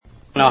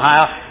in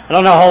Ohio. I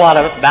don't know a whole lot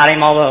about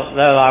him,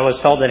 although I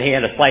was told that he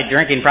had a slight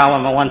drinking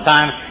problem at one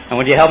time. And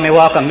would you help me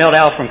welcome Milt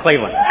L. from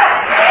Cleveland?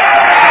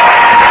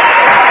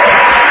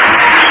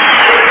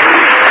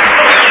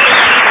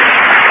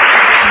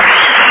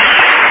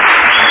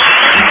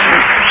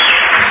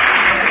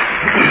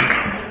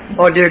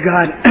 Oh, dear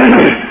God,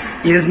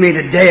 use me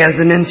today as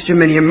an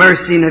instrument of your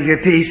mercy and of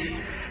your peace,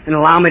 and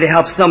allow me to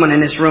help someone in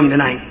this room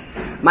tonight.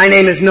 My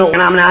name is Milt,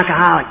 and I'm an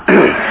alcoholic.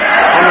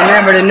 I'm a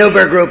member of the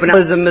Newberg Group, and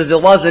alcoholism as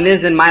it was and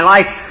is in my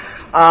life.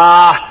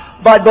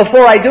 But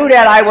before I do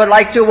that, I would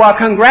like to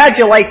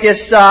congratulate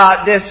this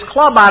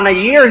club on a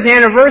year's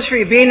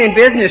anniversary of being in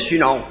business, you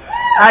know.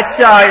 That's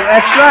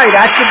right.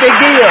 That's a big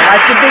deal.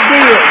 That's a big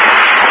deal.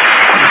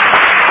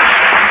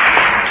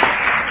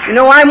 You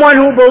know, I'm one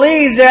who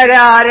believes that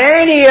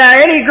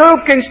any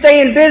group can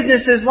stay in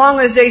business as long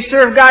as they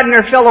serve God and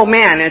their fellow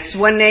man. It's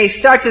when they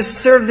start to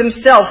serve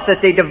themselves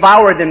that they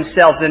devour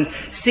themselves and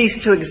cease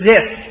to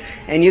exist.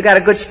 And you got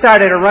a good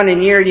start at a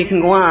running year, and you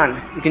can go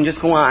on. You can just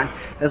go on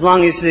as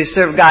long as they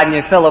serve God and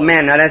your fellow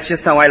man. Now, that's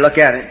just how I look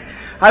at it.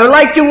 I would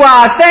like to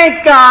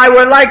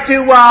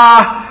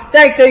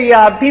thank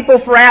the people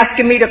for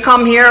asking me to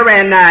come here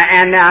and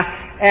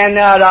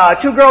the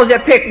two girls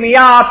that picked me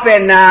up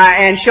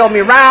and showed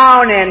me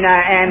around and the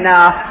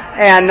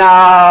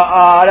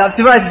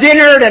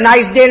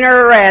nice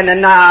dinner and a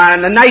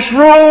nice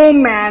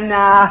room and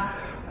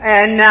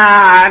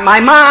my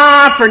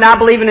mom for not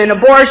believing in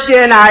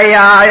abortion.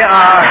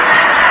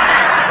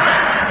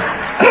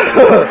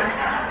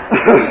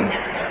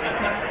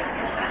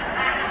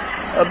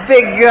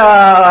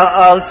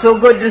 So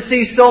good to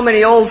see so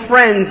many old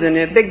friends, and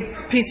a big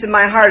piece of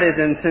my heart is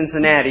in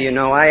Cincinnati, you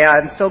know.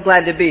 I'm so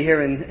glad to be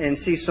here and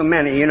see so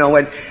many, you know.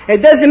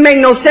 It doesn't make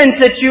no sense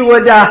that you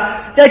would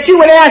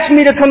ask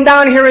me to come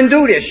down here and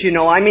do this, you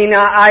know. I mean,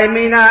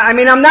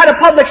 I'm not a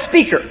public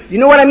speaker. You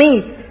know what I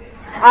mean?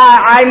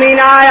 I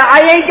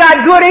ain't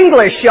got good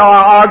English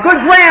or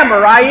good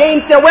grammar. I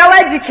ain't well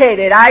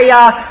educated. I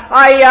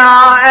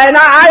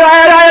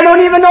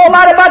don't even know a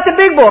lot about the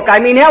big book. I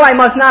mean, hell, I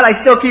must not. I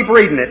still keep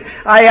reading it.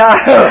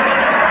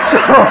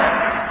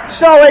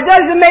 So it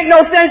doesn't make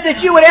no sense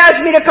that you would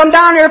ask me to come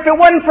down here if it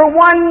wasn't for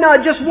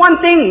just one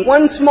thing,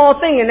 one small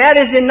thing, and that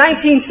is in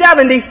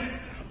 1970,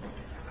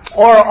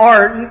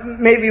 or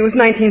maybe it was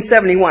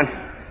 1971.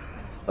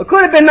 It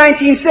could have been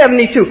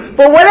 1972.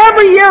 But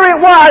whatever year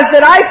it was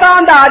that I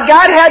found out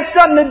God had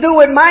something to do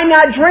with my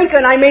not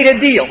drinking, I made a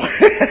deal.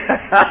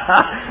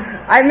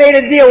 I made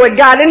a deal with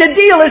God. And the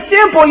deal is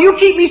simple. You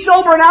keep me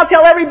sober and I'll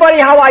tell everybody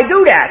how I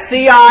do that.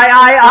 See, the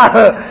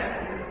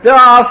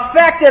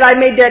fact that I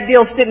made that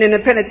deal sitting in the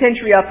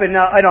penitentiary up in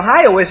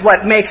Ohio is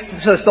what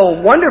makes it so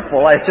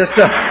wonderful. It's just,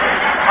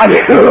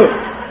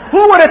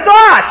 who would have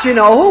thought, you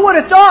know, who would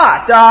have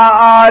thought,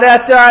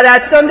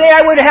 that someday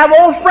I would have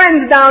old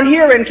friends down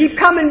here and keep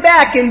coming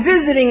back and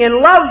visiting and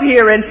love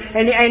here and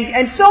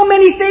so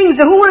many things.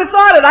 Who would have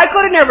thought it? I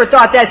could have never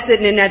thought that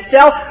sitting in that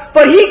cell.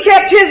 But he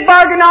kept his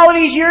bargain all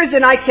these years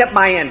and I kept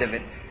my end of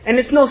it. And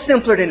it's no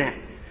simpler than that.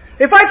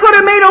 If I could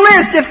have made a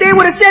list, if they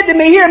would have said to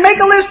me, here, make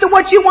a list of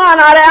what you want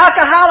out of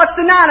Alcoholics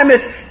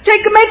Anonymous.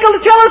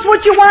 Tell us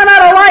what you want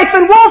out of life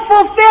and we'll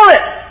fulfill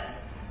it.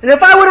 And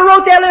if I would have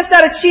wrote that list,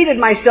 I'd have cheated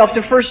myself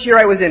the first year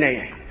I was in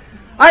AA.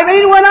 I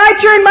mean, when I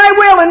turn my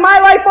will and my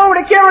life over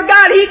to care of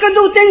God, He can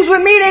do things with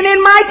me that in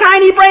my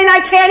tiny brain I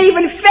can't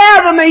even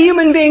fathom a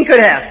human being could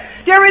have.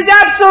 There is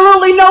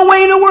absolutely no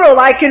way in the world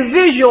I can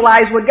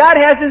visualize what God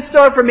has in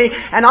store for me,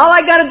 and all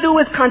I gotta do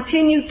is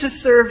continue to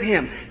serve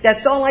Him.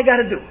 That's all I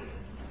gotta do.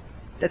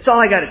 That's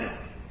all I gotta do.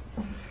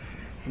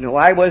 You know,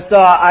 I was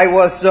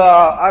always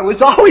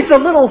a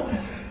little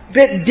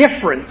bit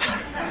different.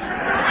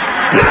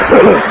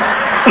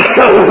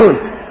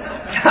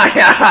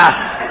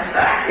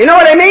 You know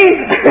what I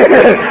mean?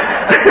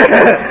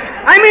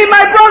 I mean,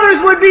 my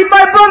brother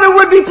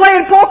would be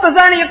playing polkas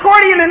on the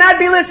accordion and I'd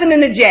be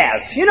listening to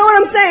jazz. You know what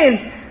I'm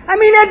saying? I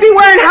mean, I'd be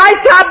wearing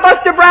high-top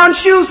Buster Brown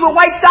shoes with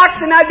white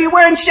socks and I'd be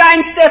wearing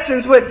shine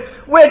Stetsons with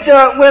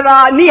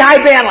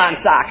knee-high Banlon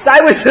socks. I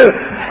was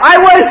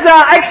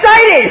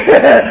exciting.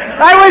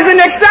 I was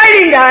an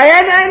exciting guy,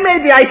 and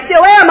maybe I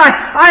still am.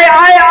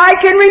 I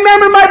can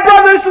remember my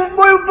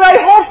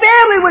whole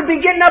family would be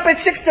getting up at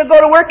 6 to go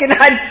to work, and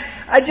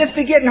I'd just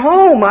be getting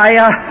home. I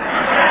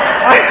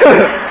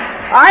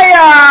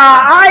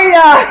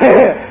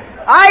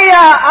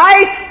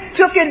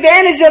took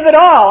advantage of it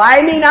all.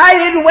 I mean, I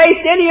didn't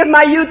waste any of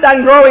my youth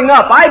on growing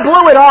up. I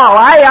blew it all.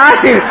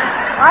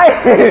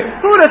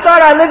 Who would have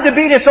thought I lived to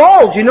be this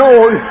old, you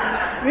know?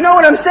 You know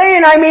what I'm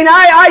saying? I mean,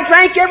 I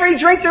drank every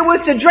drink there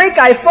was to drink.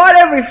 I fought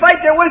every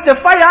fight there was to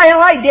fight.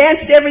 I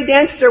danced every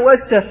dance there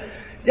was to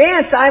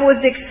dance. I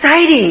was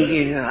exciting,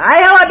 you know.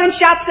 I've been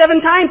shot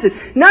 7 times and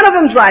none of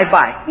them drive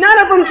by. None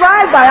of them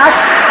drive by.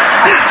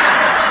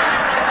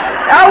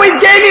 I always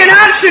gave me an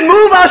option.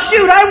 Move, I'll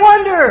shoot. I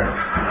wonder.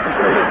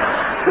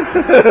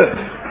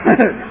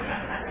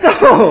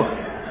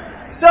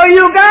 So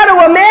you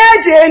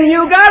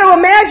gotta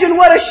imagine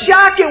what a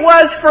shock it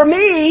was for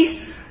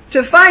me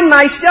to find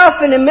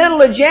myself in the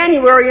middle of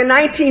January in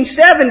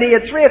 1970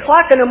 at 3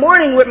 o'clock in the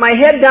morning with my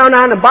head down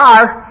on a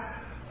bar,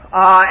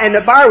 and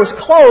the bar was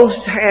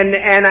closed, and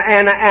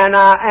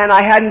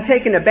I hadn't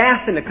taken a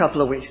bath in a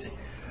couple of weeks.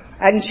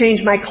 I hadn't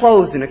changed my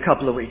clothes in a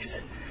couple of weeks.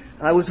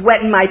 I was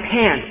wetting my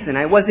pants, and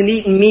I wasn't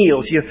eating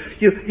meals.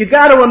 You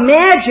got to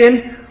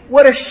imagine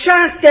what a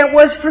shock that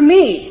was for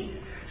me.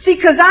 See,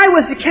 because I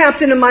was the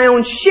captain of my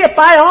own ship,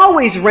 I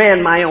always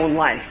ran my own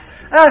life.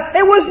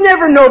 It was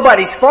never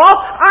nobody's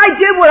fault. I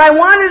did what I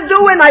wanted to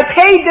do, and I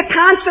paid the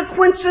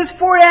consequences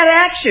for that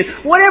action.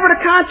 Whatever the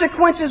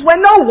consequences were,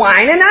 no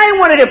whining. I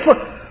wanted to put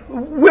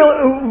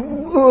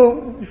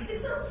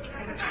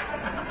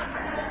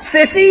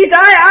sissies.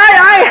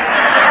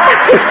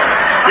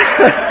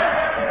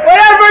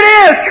 Whatever it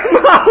is, come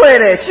on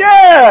with it.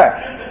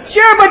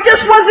 Sure, but this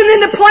wasn't in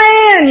the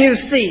plan. You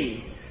see.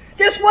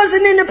 This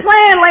wasn't in the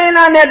plan, laying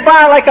on that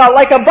bar like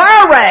a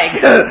bar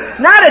rag.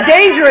 Not a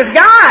dangerous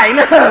guy.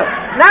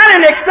 Not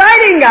an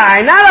exciting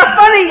guy. Not a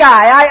funny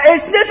guy. I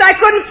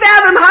couldn't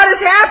fathom how this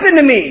happened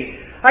to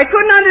me. I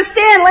couldn't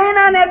understand laying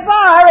on that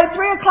bar at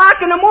 3 o'clock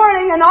in the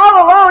morning and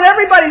all alone.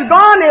 Everybody's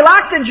gone. They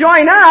locked the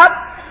joint up.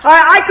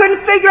 I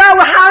couldn't figure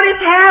out how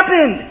this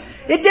happened.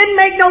 It didn't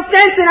make no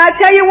sense, and I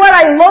tell you what,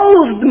 I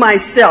loathed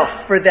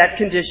myself for that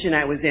condition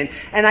I was in.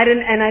 And I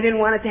didn't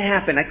want it to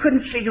happen. I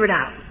couldn't figure it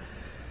out.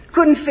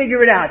 Couldn't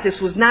figure it out.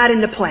 This was not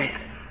in the plan.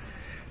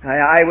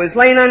 I was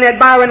laying on that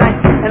bar and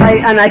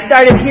I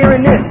started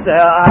hearing this.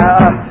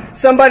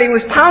 Somebody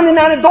was pounding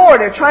on the door.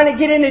 They're trying to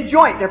get in the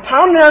joint. They're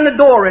pounding on the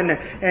door, and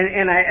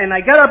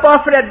I got up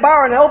off of that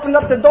bar and I opened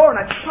up the door and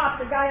I popped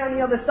the guy on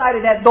the other side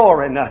of that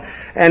door,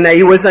 and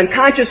he was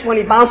unconscious when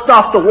he bounced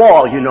off the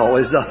wall. You know,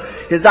 his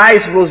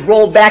eyes was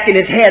rolled back in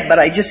his head, but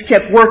I just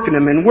kept working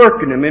him.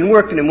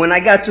 When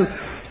I got so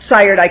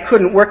tired I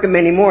couldn't work him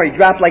anymore, he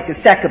dropped like a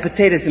sack of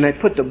potatoes, and I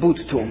put the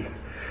boots to him.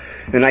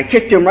 And I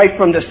kicked him right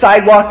from the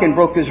sidewalk and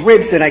broke his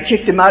ribs, and I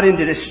kicked him out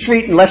into the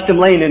street and left him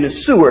laying in the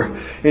sewer,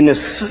 in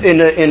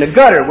the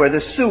gutter where the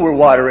sewer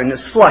water and the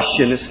slush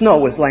and the snow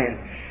was laying.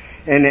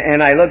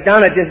 And I looked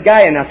down at this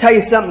guy, and I'll tell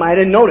you something, I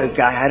didn't know this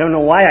guy. I don't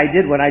know why I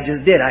did what I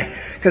just did.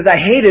 Because I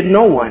hated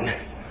no one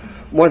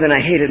more than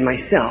I hated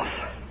myself.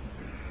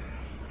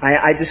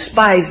 I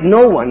despised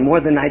no one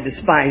more than I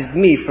despised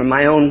me for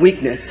my own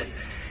weakness.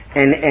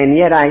 And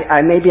yet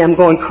maybe I'm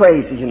going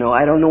crazy, you know.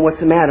 I don't know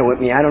what's the matter with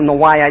me. I don't know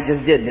why I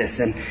just did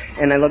this. And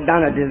I looked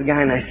down at this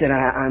guy and I said,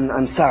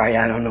 I'm sorry,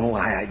 I don't know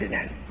why I did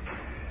that.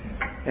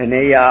 And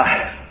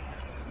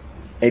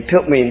they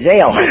put me in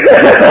jail.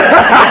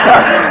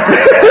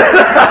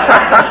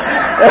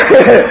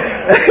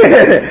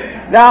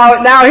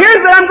 Now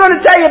here's what I'm going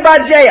to tell you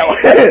about jail.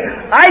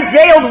 I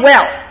jailed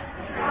well.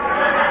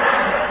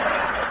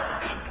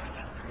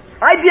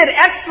 I did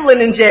excellent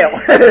in jail.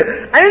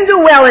 I didn't do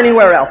well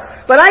anywhere else,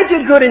 but I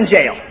did good in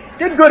jail.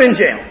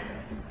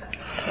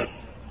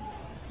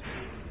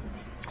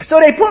 So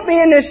they put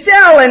me in this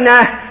cell, and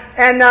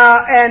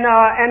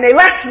they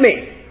left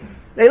me.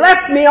 They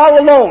left me all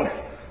alone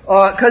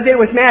because they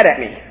was mad at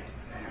me.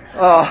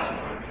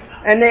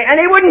 And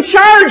they wouldn't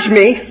charge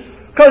me,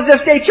 because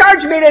if they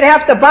charged me, they'd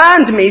have to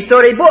bond me.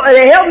 So they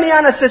held me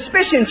on a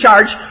suspicion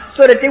charge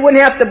so that they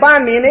wouldn't have to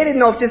bond me. And they didn't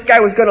know if this guy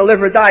was going to live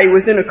or die. He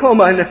was in a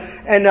coma, and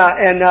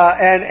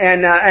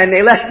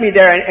they left me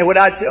there and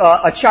without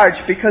a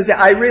charge because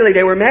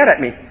they were mad at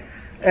me.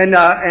 And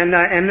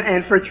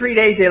for 3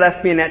 days they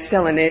left me in that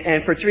cell,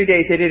 and for 3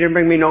 days they didn't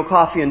bring me no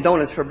coffee and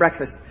donuts for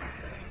breakfast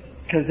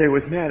because they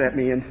was mad at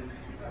me. And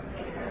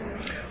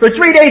for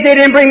 3 days they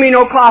didn't bring me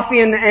no coffee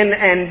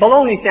and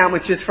bologna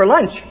sandwiches for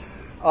lunch.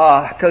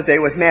 Because they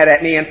was mad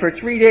at me, and for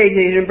 3 days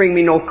they didn't bring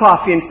me no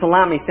coffee and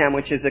salami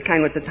sandwiches, the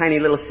kind with the tiny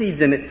little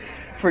seeds in it,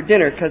 for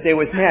dinner, because they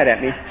was mad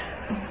at me.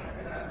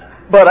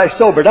 But I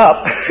sobered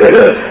up. 3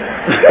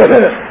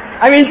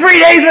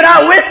 days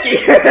without whiskey.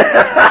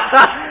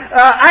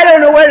 I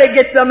don't know where they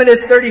get some of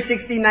this 30,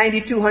 60,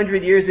 90,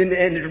 200 years in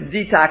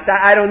detox.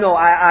 I don't know.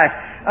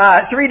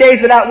 3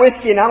 days without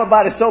whiskey, and I'm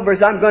about as sober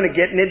as I'm going to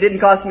get, and it didn't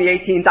cost me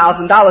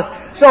 $18,000.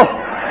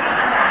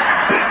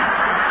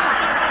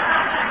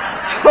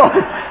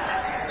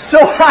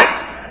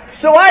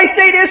 So I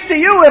say this to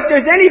you, if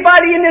there's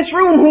anybody in this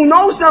room who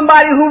knows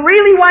somebody who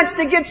really wants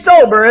to get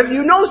sober, if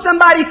you know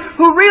somebody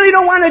who really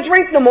don't want to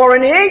drink no more,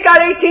 and they ain't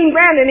got 18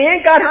 grand and they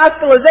ain't got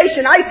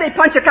hospitalization, I say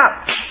punch a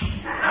cop.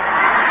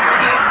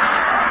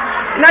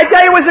 And I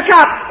tell you, it was a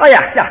cop. Oh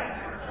yeah.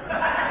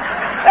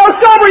 They'll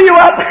sober you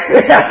up.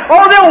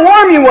 Oh, they'll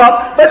warm you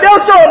up, but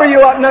they'll sober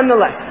you up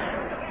nonetheless.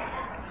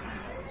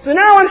 So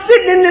now I'm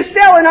sitting in this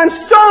cell and I'm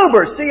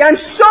sober. See, I'm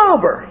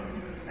sober.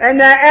 And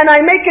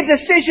I make a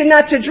decision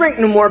not to drink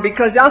no more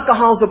because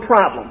alcohol's a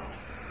problem.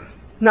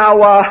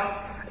 Now,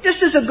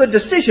 this is a good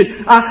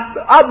decision.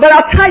 But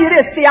I'll tell you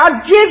this. See,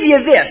 I'll give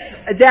you this,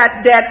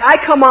 that I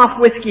come off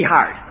whiskey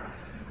hard.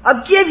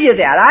 I'll give you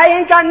that. I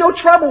ain't got no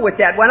trouble with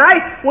that.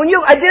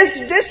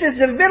 This is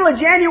the middle of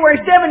January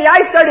 70.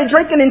 I started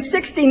drinking in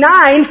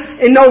 69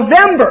 in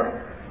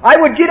November. I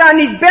would get on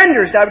these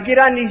benders, I would get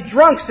on these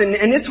drunks,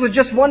 and this was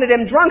just one of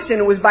them drunks, and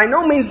it was by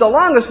no means the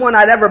longest one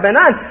I'd ever been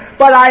on,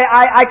 but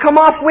I come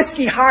off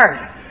whiskey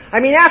hard. I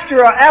mean,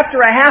 after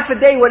a half a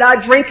day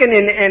without drinking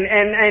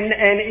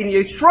and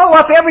you throw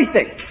up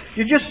everything.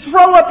 You just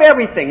throw up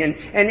everything.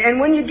 And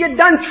when you get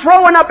done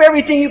throwing up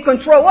everything you can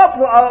throw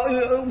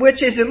up,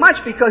 which isn't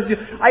much because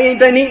I ain't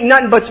been eating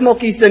nothing but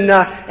Smokies and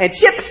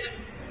chips,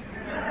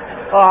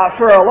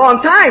 for a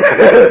long time.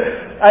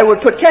 I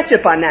would put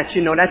ketchup on that,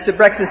 you know. That's the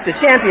breakfast of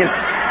champions.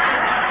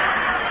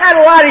 Had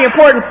a lot of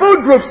important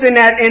food groups in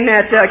that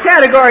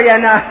category,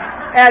 and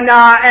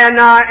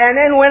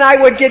then when I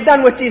would get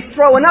done with this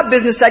throwing up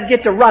business, I'd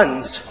get to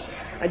runs.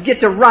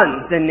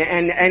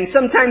 And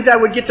sometimes I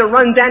would get the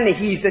runs and the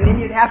heaves, and then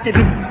you'd have to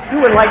be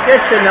doing like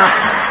this,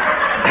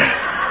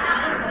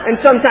 and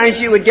sometimes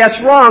you would guess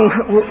wrong.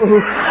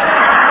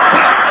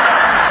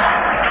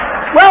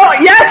 Well,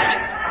 yes.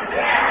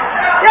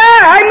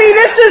 Yeah, I mean,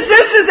 this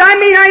is, I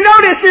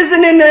know this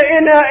isn't in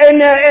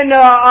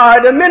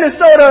the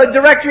Minnesota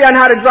directory on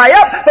how to dry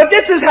up, but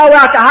this is how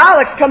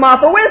alcoholics come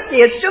off of whiskey.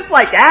 It's just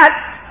like that.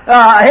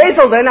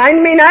 Hazelden, I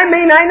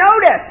know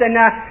this. And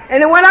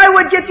then when I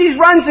would get these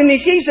runs and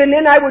these heaves, and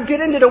then I would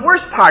get into the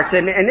worst part,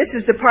 and this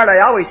is the part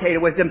I always hated,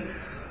 was them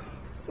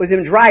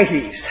dry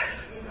heaves.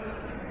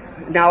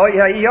 Now,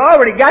 you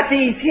already got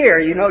these here,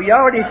 you know, you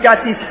already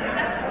got these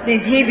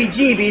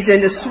heebie-jeebies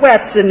and the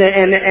sweats, and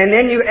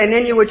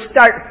then you would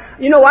start,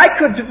 you know, I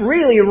could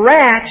really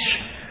retch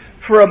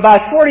for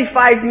about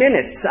 45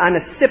 minutes on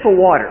a sip of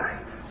water.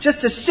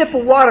 Just a sip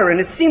of water, and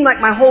it seemed like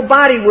my whole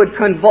body would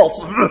convulse.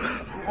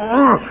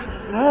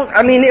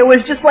 I mean, it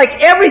was just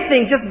like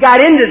everything just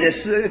got into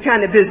this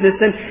kind of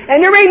business, and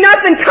there ain't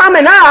nothing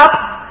coming up.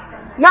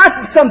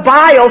 Not some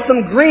bile,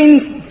 some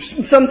green,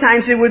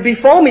 sometimes it would be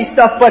foamy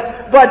stuff,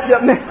 but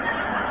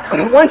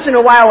once in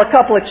a while a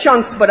couple of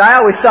chunks, but I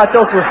always thought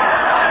those were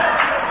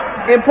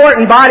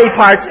important body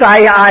parts.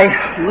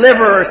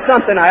 Liver or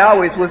something, I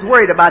always was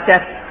worried about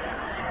that.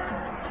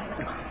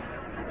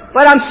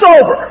 But I'm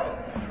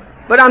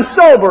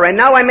sober, and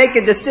now I make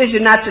a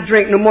decision not to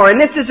drink no more, and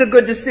this is a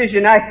good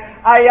decision.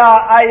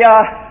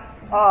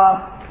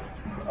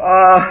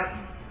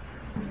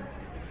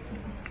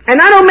 And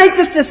I don't make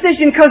this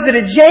decision because of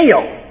the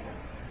jail.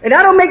 And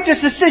I don't make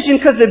this decision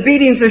because of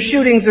beatings or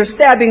shootings or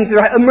stabbings or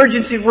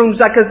emergency rooms,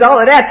 because all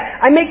of that.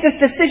 I make this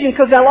decision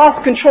because I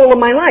lost control of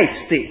my life,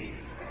 see.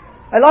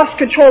 I lost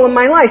control of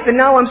my life, and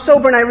now I'm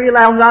sober and I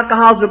realize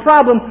alcohol's a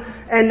problem,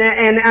 and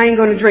I ain't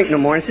gonna drink no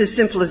more. It's as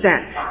simple as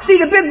that. See,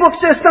 the big book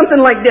says something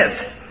like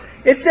this.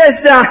 It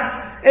says,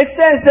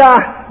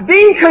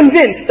 being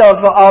convinced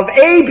of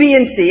A, B,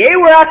 and C. A,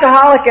 we're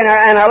alcoholic and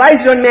our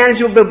lives are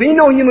unmanageable, but B,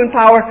 no human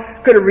power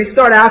could have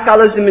restored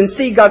alcoholism, and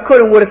C, God could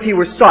and would if He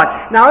were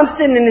sought. Now I'm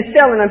sitting in the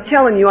cell and I'm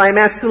telling you I'm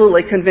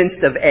absolutely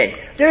convinced of A.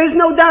 There is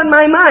no doubt in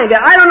my mind.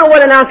 I don't know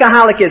what an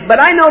alcoholic is, but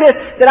I know this,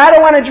 that I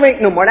don't want to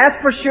drink no more. That's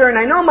for sure, and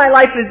I know my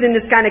life is in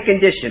this kind of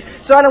condition,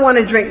 so I don't want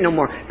to drink no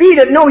more. B,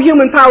 that no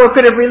human power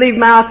could have relieved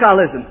my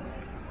alcoholism.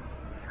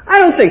 I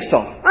don't think so.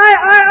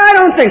 I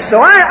don't think so.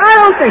 I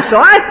don't think so.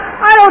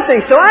 I don't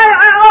think so. All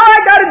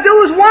I gotta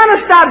do is want to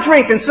stop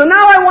drinking. So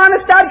now I want to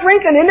stop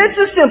drinking, and it's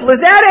as simple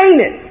as that,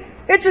 ain't it?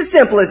 It's as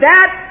simple as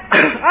that.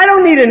 I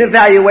don't need an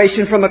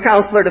evaluation from a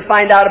counselor to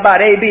find out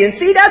about A, B, and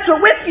C. That's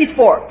what whiskey's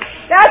for.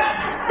 That's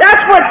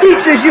what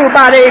teaches you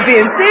about A, B,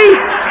 and C.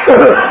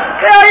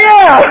 Hell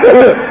yeah!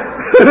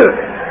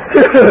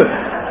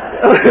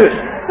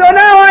 So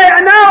now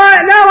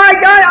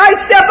I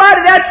step out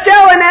of that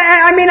cell, and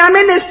I'm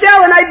in this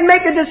cell, and I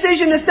make a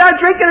decision to start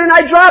drinking, and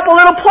I drop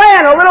a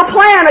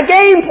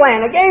game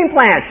plan.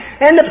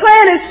 And the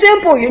plan is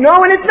simple, you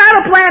know, and it's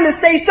not a plan to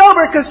stay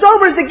sober, because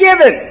sober's a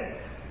given.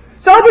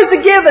 Sober's a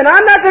given.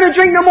 I'm not going to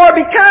drink no more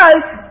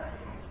because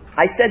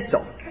I said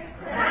so.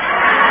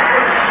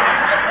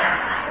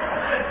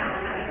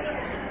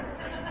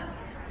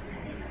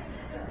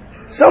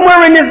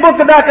 Somewhere in this book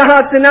of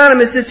Alcoholics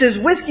Anonymous it says,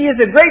 whiskey is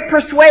a great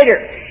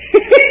persuader.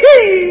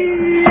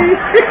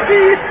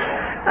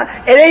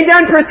 It ain't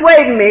done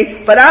persuading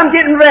me, but I'm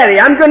getting ready.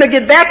 I'm going to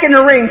get back in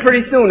the ring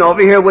pretty soon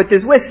over here with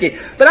this whiskey.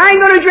 But I ain't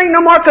going to drink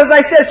no more because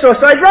I said so.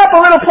 So I drop a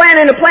little plan,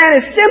 and the plan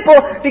is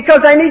simple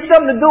because I need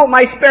something to do with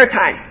my spare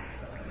time.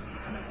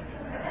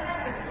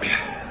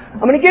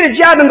 I'm going to get a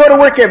job and go to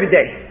work every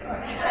day.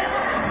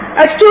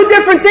 That's two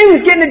different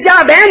things, getting a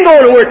job and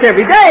going to work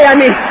every day. I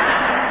mean...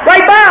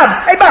 Right,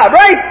 Bob? Hey, Bob,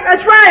 right?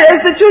 That's right.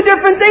 There's the two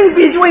different things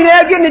between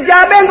getting a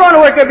job and going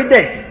to work every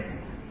day.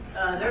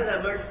 There's an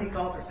emergency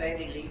call for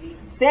Sandy Levy.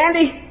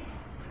 Sandy?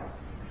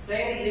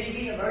 Sandy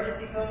Levy,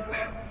 emergency call.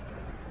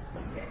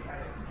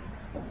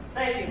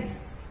 Thank you.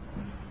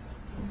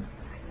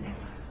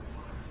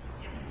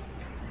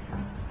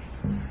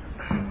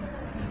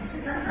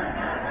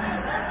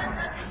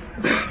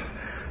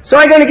 So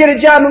I'm going to get a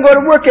job and go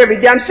to work every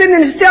day. I'm sitting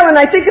in the cell and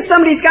I think of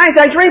some of these guys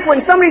I drink with,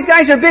 and some of these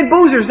guys are big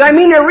boozers. I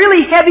mean, they're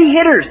really heavy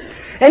hitters.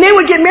 And they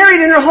would get married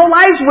and their whole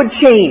lives would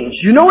change.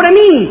 You know what I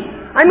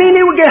mean? I mean,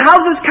 they would get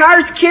houses,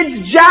 cars, kids,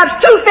 jobs,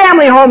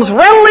 2-family homes,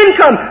 rental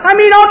income. I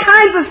mean, all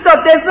kinds of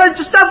stuff. That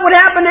stuff would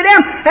happen to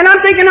them. And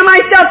I'm thinking to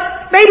myself,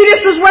 maybe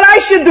this is what I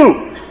should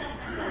do.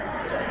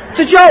 It's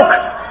a joke.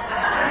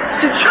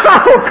 It's a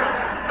joke.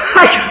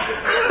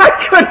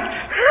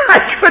 I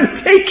couldn't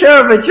take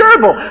care of a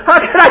gerbil.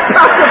 How could I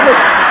possibly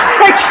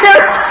take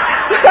care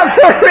of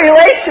a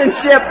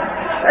relationship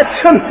that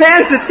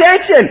demands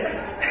attention?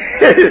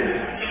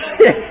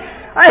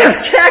 I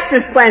have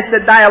cactus plants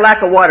that die of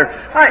lack of water.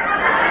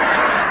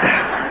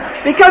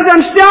 Because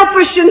I'm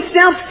selfish and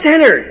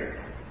self-centered.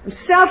 I'm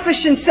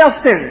selfish and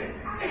self-centered.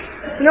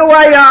 You know,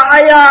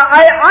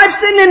 I'm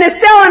sitting in this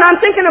cell and I'm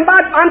thinking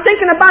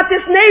about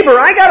this neighbor.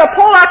 I got a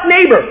Polak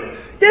neighbor.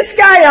 This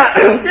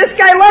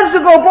guy loves to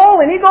go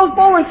bowling. He goes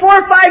bowling 4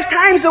 or 5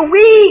 times a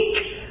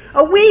week.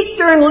 A week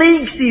during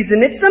league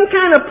season. It's some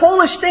kind of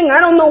Polish thing. I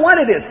don't know what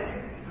it is.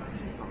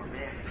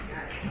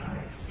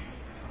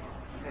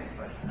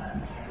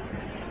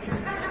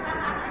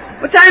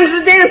 What time does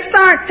the dance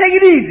start? Take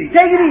it easy.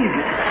 Take it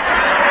easy.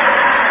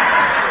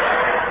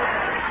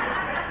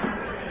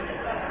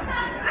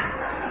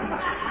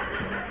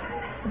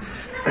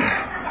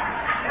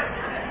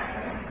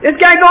 This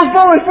guy goes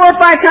bowling 4 or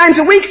 5 times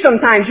a week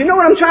sometimes. You know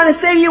what I'm trying to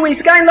say to you?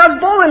 This guy loves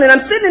bowling, and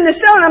I'm sitting in the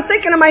cell and I'm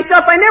thinking to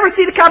myself, I never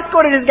see the cops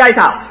go to this guy's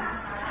house.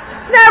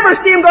 Never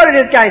see him go to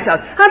this guy's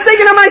house. I'm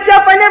thinking to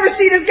myself, I never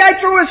see this guy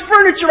throw his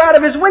furniture out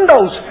of his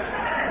windows.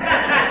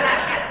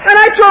 And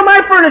I throw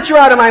my furniture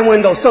out of my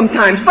window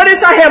sometimes, but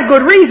I have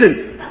good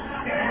reason.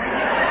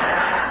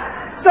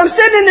 So I'm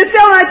sitting in the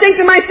cell and I think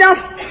to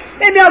myself,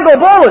 maybe I'll go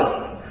bowling.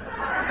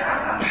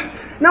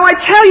 Now I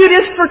tell you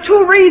this for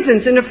 2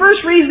 reasons, and the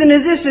first reason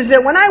is this, is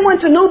that when I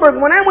went to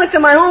Newburgh, when I went to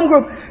my home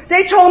group,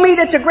 they told me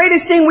that the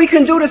greatest thing we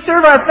can do to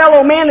serve our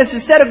fellow man is to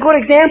set a good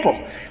example.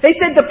 They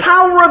said the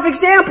power of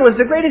example is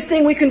the greatest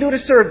thing we can do to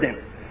serve them.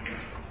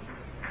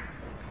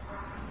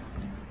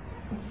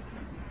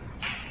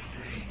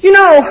 You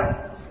know,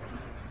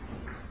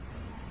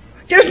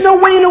 there's no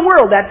way in the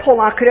world that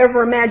Polak could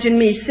ever imagine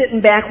me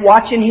sitting back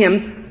watching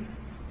him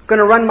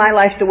gonna run my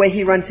life the way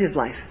he runs his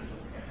life.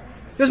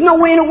 There's no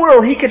way in the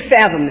world he could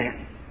fathom that.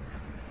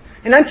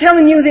 And I'm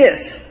telling you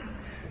this.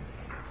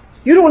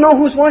 You don't know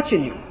who's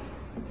watching you.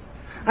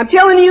 I'm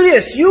telling you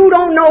this. You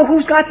don't know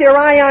who's got their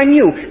eye on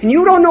you. And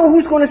you don't know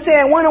who's going to say,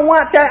 I want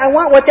what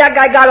that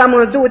guy got, I'm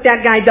going to do what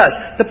that guy does.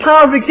 The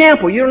power of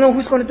example. You don't know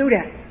who's going to do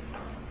that.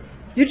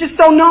 You just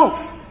don't know.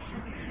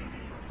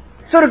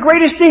 So the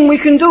greatest thing we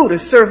can do to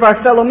serve our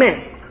fellow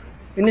men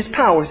in this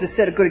power is to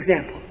set a good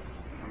example.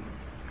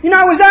 You know,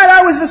 I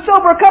was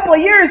sober a couple of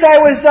years. I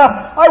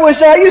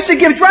used to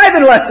give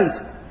driving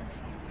lessons.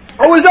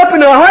 I was up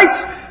in the Heights,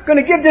 going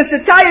to give this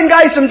Italian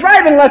guy some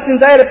driving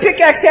lessons. I had a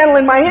pickaxe handle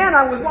in my hand.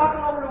 I was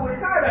walking over to his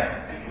car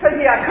because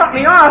he had cut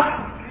me off.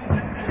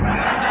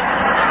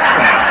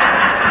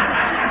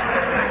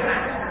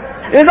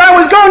 As I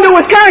was going to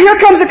his car, here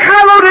comes a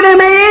carload of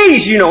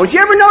MAAs, you know. Did you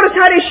ever notice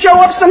how they show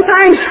up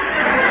sometimes?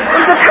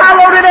 There's a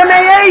carload of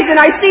MAAs, and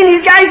I seen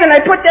these guys, and I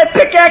put that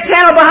pickaxe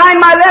handle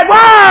behind my leg.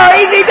 Whoa,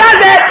 easy does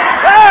it!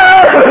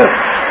 Whoa!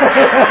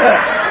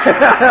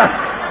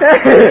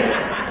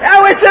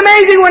 Oh, it's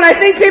amazing when I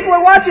think people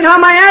are watching how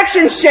my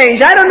actions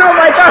change. I don't know if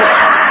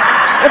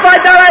I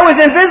thought I was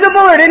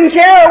invisible or didn't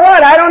care or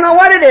what. I don't know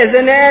what it is.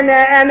 And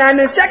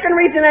the second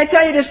reason I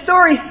tell you this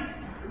story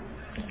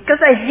is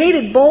because I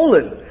hated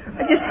bowling.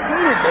 I just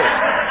hated bowling.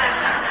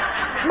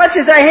 As much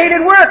as I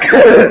hated work.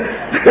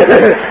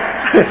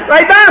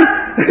 Right, Tom?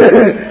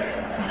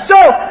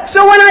 So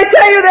when I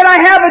tell you that I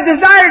have a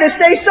desire to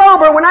stay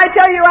sober, when I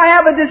tell you I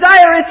have a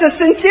desire, it's a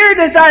sincere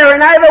desire,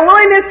 and I have a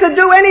willingness to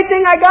do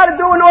anything I gotta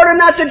do in order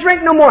not to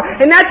drink no more.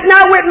 And that's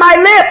not with my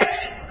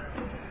lips.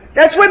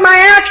 That's with my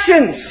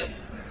actions.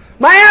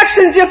 My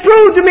actions have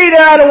proved to me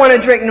that I don't want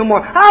to drink no more.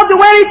 I'll do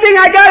anything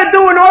I gotta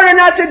do in order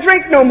not to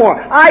drink no more.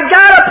 I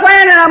got a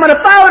plan and I'm gonna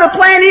follow the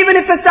plan even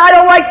if I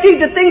don't like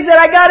the things that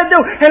I gotta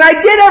do. And I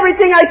did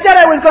everything I said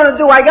I was gonna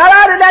do. I got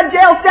out of that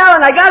jail cell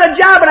and I got a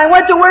job and I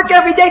went to work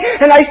every day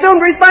and I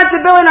assumed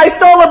responsibility and I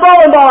stole a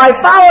bowling ball. I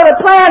followed the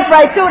plans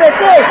right to the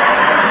thing.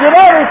 Did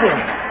everything.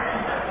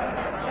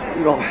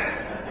 You know,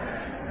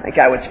 I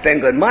think I would spend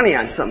good money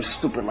on something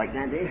stupid like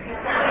that, Dave.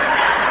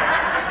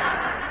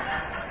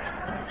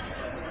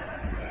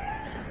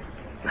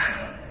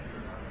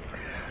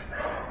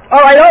 All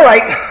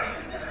right.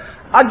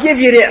 I'll give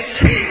you this.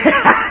 I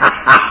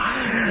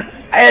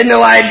had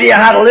no idea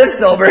how to live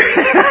sober.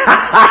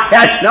 I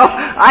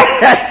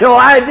had no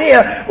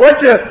idea what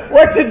to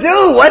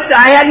do.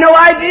 I had no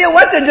idea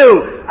what to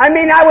do. I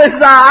mean, I was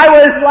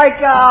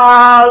like,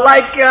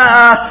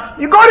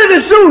 you go to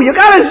the zoo. You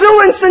got a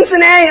zoo in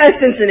Cincinnati.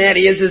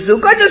 Cincinnati is a zoo.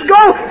 Go down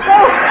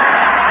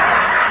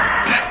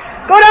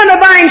to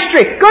Vine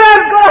Street. Go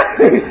down to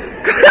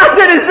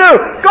the zoo.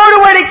 Go to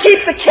where they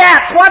keep the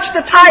cats. Watch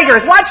the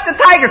tigers.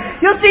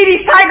 You'll see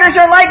these tigers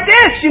are like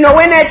this, you know,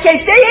 in that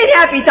cage. They ain't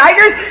happy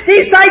tigers.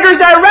 These tigers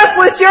are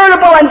restless,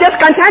 irritable, and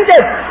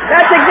discontented.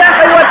 That's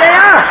exactly what they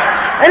are.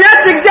 And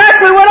that's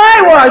exactly what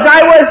I was.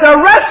 I was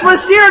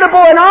restless, irritable,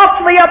 and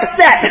awfully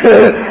upset.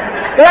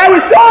 But I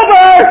was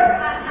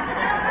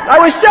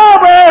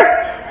sober.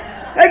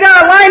 I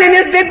got a line in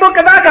this big book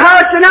of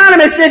Alcoholics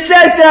Anonymous. It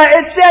says,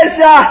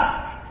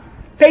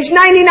 page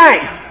 99.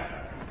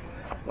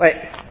 Wait.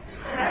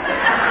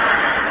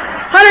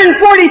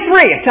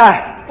 143. It's,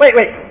 wait.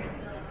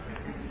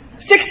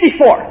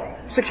 64.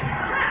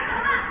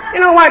 You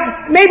know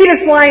what? Maybe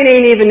this line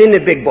ain't even in the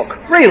big book.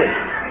 Really.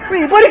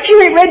 What if you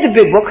ain't read the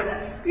big book?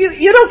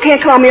 You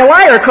can't call me a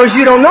liar because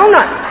you don't know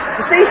nothing.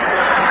 You see?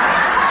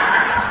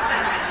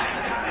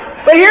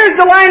 But here's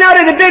the line out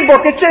of the big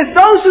book. It says,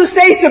 those who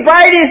say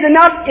sobriety is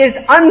enough is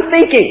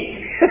unthinking.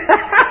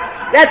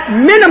 That's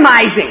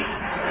minimizing.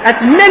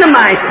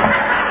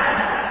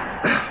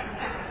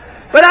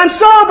 But I'm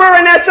sober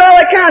and that's all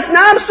that counts.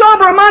 Now I'm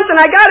sober a month and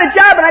I got a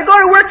job and I go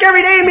to work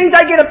every day. It means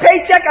I get a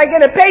paycheck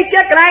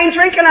and I ain't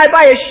drinking. I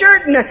buy a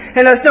shirt and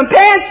some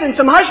pants and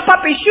some hush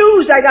puppy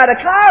shoes. I got a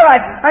car.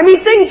 I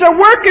mean, things are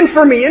working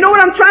for me. You know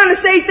what I'm trying to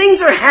say?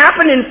 Things are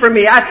happening for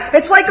me.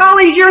 It's like all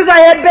these years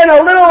I had been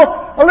a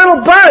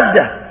little bud.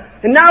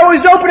 And now it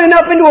was opening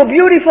up into a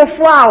beautiful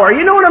flower.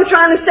 You know what I'm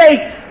trying to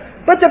say?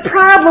 But the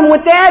problem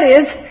with that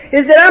is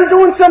that I'm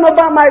doing something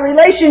about my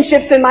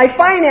relationships and my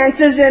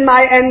finances and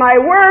my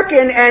work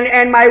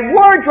and my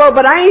wardrobe,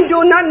 but I ain't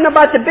doing nothing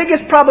about the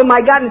biggest problem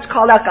I got, and it's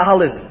called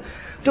alcoholism.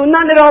 Doing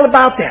nothing at all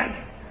about that.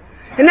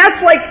 And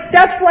that's like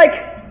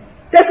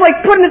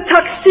putting a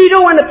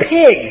tuxedo on a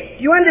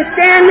pig. You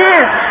understand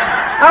that?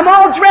 I'm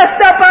all dressed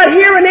up out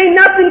here and ain't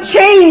nothing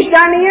changed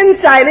on the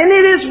inside. And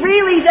it is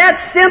really that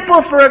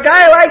simple for a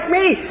guy like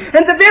me.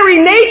 And the very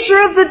nature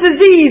of the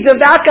disease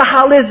of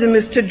alcoholism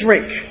is to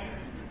drink.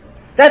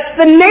 That's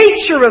the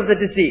nature of the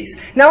disease.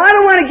 Now, I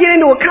don't want to get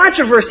into a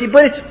controversy,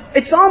 but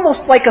it's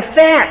almost like a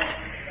fact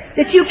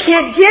that you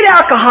can't get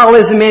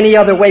alcoholism any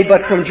other way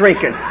but from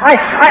drinking.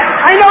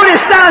 I know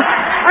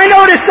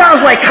this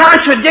sounds like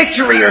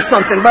contradictory or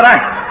something, but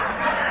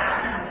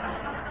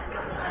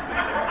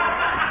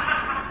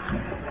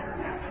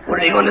what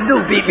are they going to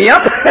do? Beat me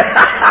up?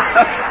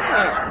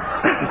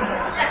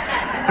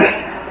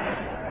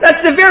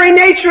 That's the very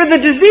nature of the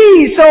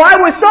disease. So I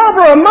was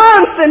sober a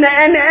month, and it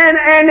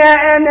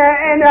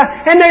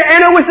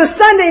was a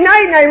Sunday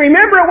night, and I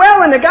remember it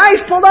well. And the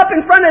guys pulled up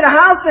in front of the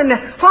house and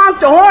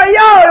honked the horn.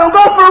 Yo,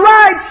 go for a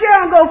ride.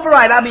 Sure, I'll go for a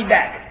ride. I'll be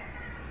back.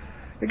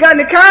 We got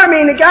in the car, me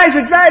and the guys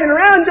were driving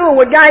around doing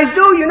what guys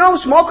do, you know,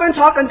 smoking,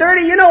 talking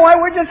dirty. You know what?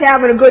 We're just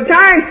having a good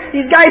time.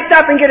 These guys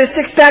stop and get a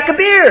 6-pack of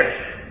beer.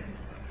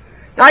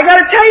 Now I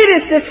gotta tell you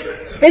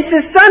this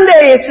is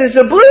Sunday. This is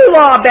a blue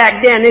law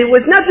back then. It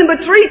was nothing but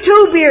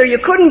 3-2 beer. You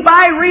couldn't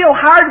buy real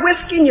hard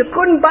whiskey and you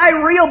couldn't buy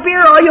real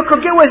beer. All you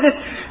could get was this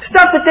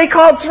stuff that they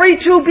called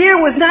 3-2 beer.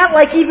 It was not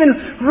like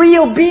even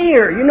real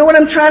beer. You know what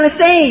I'm trying to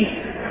say?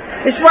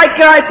 It's like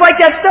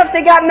that stuff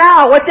they got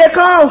now. What's that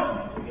called?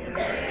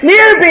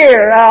 Near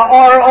beer,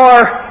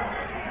 or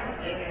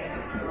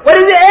what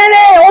is it?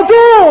 N.A.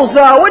 O'Doul's.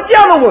 What's the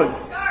other one?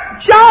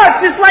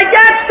 Sharks. It's like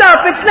that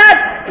stuff. It's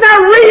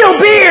not real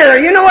beer.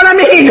 You know what I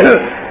mean?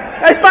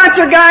 I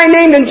sponsor a guy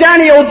named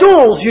Johnny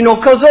O'Doul's, you know,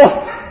 cause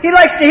he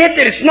likes to hit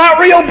that it's not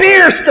real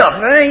beer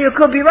stuff. You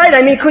could be right.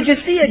 I mean, could you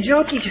see a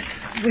junkie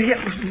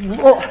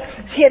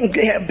hitting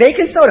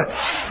baking soda?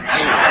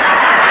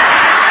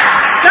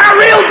 Not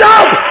real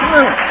dope.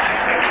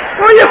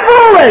 Oh, you're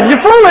fooling.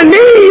 You're fooling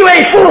me. You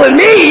ain't fooling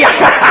me.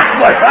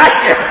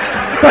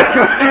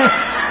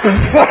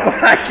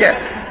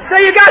 So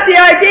you got the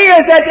idea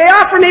is that they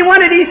offer me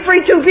one of these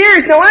 3-2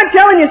 beers. Now I'm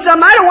telling you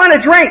something, I don't want to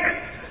drink.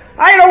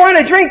 I don't want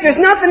to drink. There's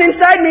nothing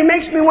inside me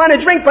makes me want to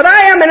drink, but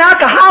I am an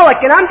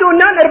alcoholic and I'm doing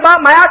nothing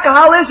about my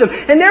alcoholism.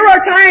 And there are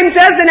times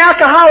as an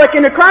alcoholic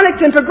in the chronic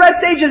and progressed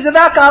stages of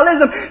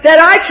alcoholism that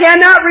I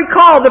cannot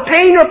recall the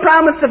pain or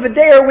promise of a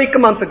day or a week, a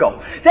month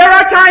ago. There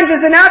are times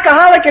as an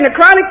alcoholic in the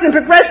chronic and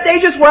progressed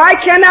stages where I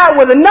cannot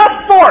with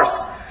enough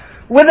force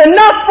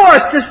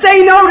to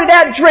say no to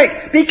that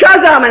drink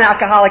because I'm an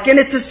alcoholic, and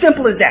it's as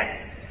simple as that.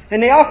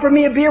 And they offered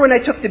me a beer and I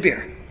took the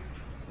beer.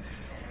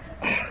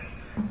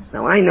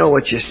 Now I know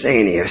what you're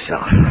saying to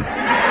yourself.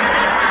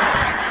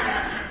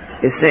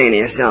 You're saying to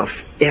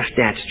yourself, if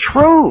that's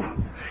true,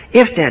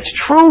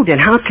 then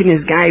how can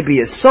this guy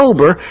be as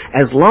sober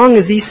as long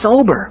as he's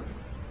sober?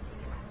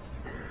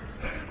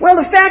 Well,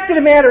 the fact of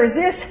the matter is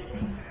this,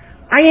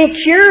 I ain't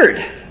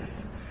cured.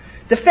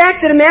 The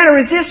fact of the matter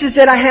is this, is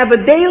that I have a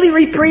daily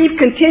reprieve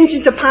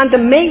contingent upon the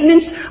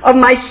maintenance of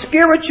my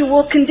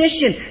spiritual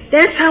condition.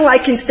 That's how I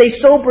can stay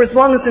sober as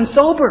long as I'm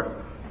sober.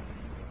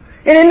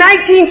 And in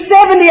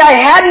 1970, I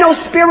had no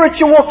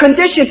spiritual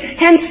condition,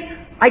 hence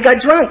I got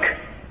drunk.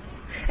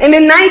 And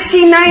in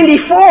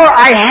 1994,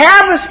 I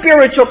have a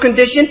spiritual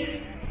condition,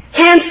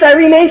 hence I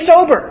remain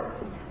sober.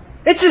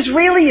 It's just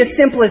really as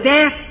simple as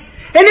that.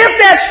 And if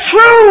that's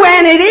true,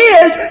 and it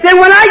is, then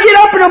when I get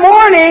up in the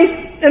morning,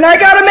 and I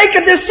gotta make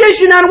a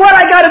decision on what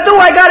I gotta do.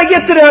 I gotta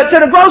get to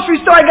the grocery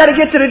store. I gotta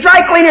get to the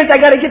dry cleaners. I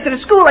gotta get to the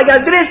school. I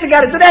gotta do this. I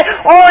gotta do that.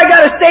 Oh, I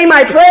gotta say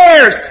my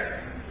prayers.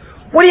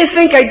 What do you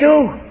think I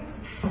do?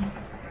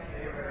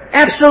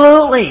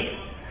 Absolutely.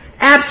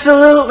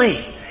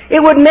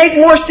 It would make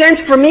more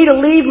sense for me to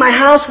leave my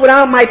house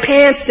without my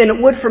pants than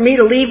it would for me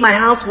to leave my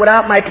house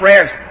without my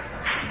prayers.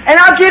 And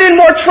I'll get in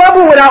more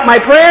trouble without my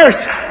prayers.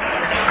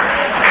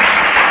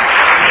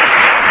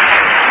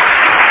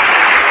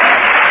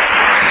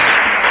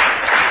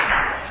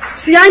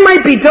 See, I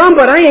might be dumb,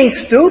 but I ain't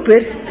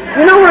stupid.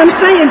 You know what I'm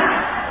saying?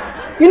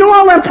 You know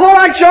all them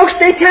Pollock jokes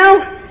they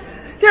tell?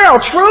 They're all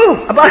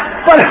true.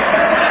 But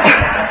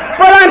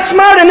I'm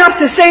smart enough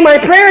to say my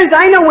prayers.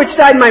 I know which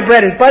side my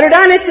bread is buttered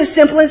on. It's as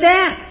simple as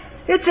that.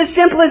 It's as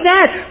simple as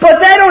that. But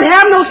they don't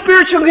have no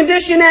spiritual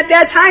condition at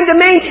that time to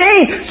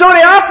maintain. So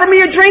they offer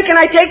me a drink and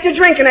I take the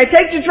drink. And I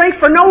take the drink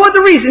for no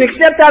other reason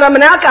except that I'm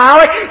an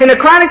alcoholic in the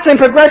chronic and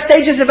progressed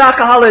stages of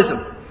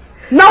alcoholism.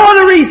 No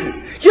other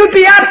reason. You'd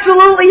be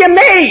absolutely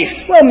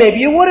amazed. Well, maybe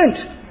you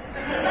wouldn't.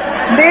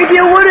 Maybe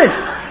you wouldn't.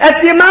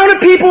 At the amount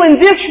of people in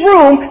this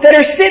room that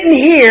are sitting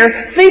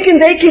here thinking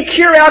they can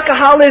cure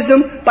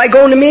alcoholism by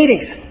going to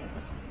meetings.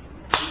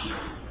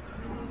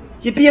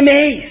 You'd be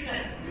amazed.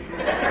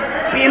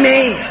 Be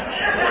amazed.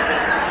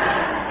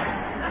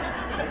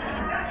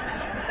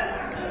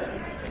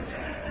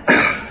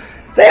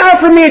 They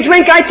offer me a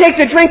drink, I take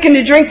the drink, and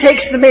the drink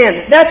takes the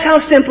man. That's how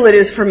simple it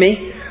is for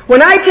me.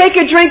 When I take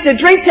a drink, the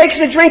drink takes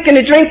the drink, and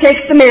the drink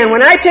takes the man.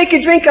 When I take a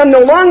drink, I'm no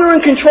longer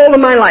in control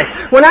of my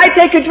life. When I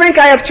take a drink,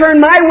 I have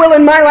turned my will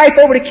and my life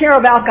over to care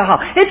of alcohol.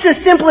 It's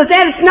as simple as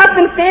that. It's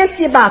nothing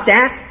fancy about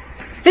that.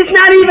 It's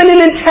not even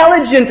an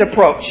intelligent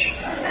approach.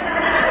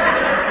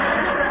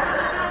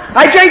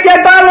 I drank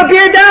that bottle of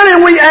beer down,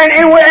 and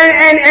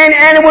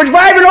we're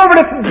driving over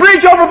the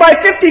bridge over by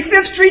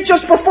 55th Street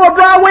just before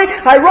Broadway.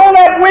 I roll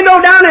that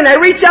window down, and I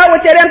reach out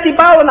with that empty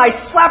bottle, and I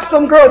slap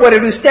some girl with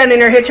it who's standing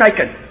there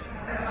hitchhiking.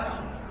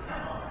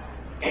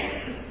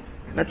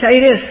 I'll tell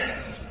you this.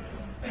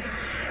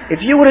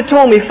 If you would have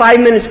told me 5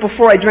 minutes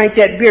before I drank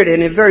that beer that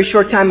in a very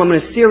short time I'm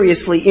going to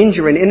seriously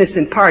injure an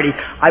innocent party,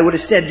 I would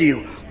have said to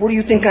you, what do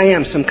you think I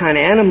am, some kind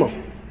of animal?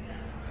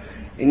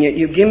 And yet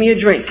you give me a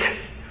drink,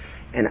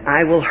 and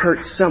I will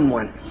hurt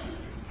someone.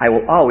 I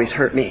will always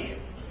hurt me,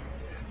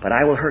 but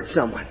I will hurt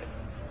someone.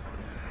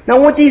 Now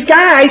I'm with these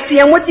guys,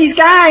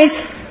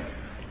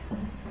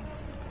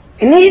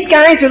 and these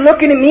guys are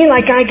looking at me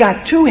like I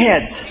got two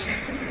heads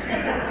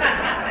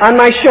on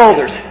my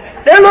shoulders.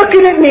 They're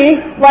looking at me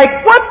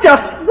like, what?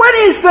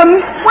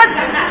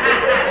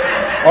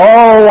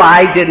 Oh,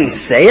 I didn't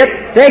say it.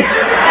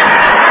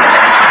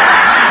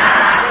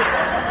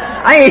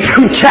 I ain't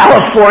from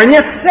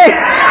California.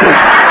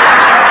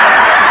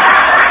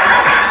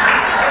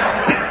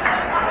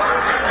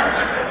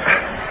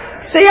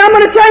 See, I'm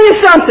going to tell you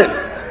something.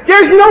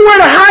 There's nowhere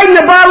to hide in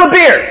a bottle of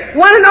beer.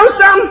 Want to know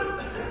something?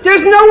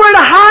 There's nowhere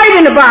to hide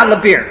in a bottle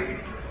of beer.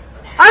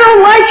 I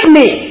don't like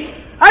me.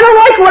 I don't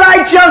like what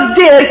I just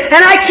did,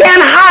 and I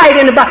can't hide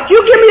in a bottle.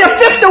 You give me a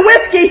fifth of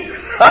whiskey.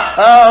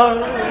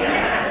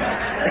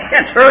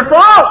 That's her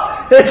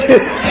fault.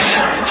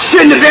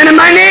 Shouldn't have been in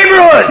my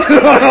neighborhood.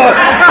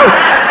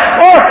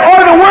 or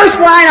the worst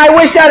line I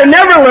wish I'd have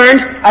never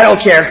learned, I don't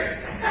care.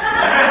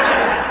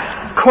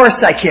 Of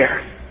course I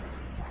care.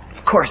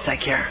 Of course I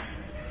care.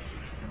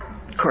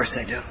 Of course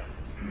I do.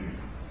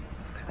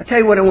 I'll tell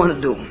you what I want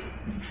to do.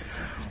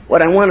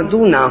 What I want to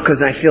do now,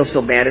 because I feel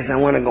so bad, is I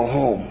want to go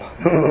home.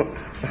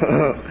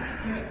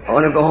 I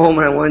want to go home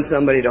and I want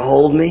somebody to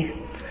hold me.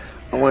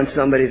 I want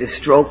somebody to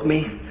stroke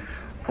me.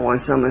 I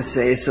want someone to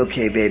say, it's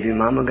okay, baby,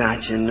 Mama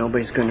got you and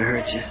nobody's going to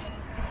hurt you.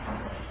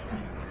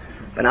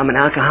 But I'm an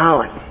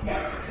alcoholic.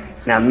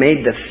 And I've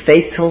made the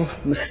fatal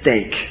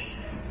mistake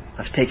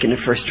of taking the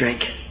first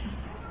drink.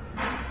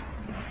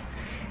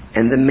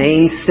 And the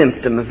main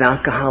symptom of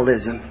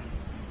alcoholism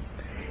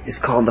is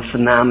called the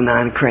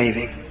phenomenon of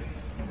craving.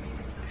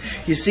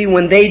 You see,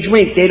 when they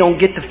drink, they don't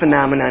get the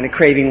phenomenon of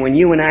craving. When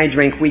you and I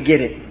drink, we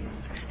get it.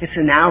 It's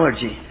an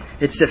allergy.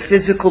 It's a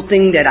physical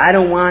thing that I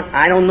don't want,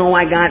 I don't know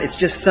I got, it's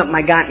just something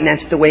I got and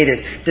that's the way it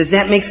is. Does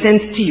that make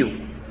sense to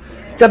you?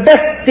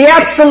 The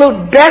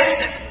absolute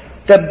best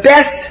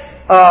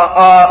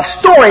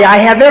story I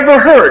have ever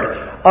heard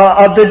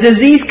of the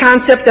disease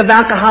concept of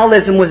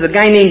alcoholism was a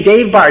guy named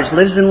Dave Barge,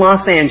 lives in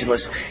Los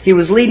Angeles. He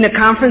was leading a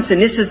conference, and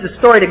this is the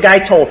story the guy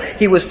told.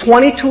 He was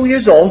 22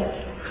 years old,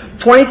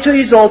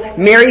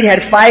 married,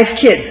 had 5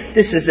 kids.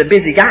 This is a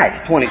busy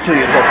guy, 22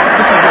 years old.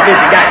 This is a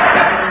busy guy.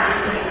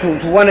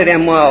 Who's one of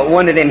them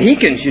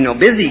Hekins,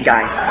 busy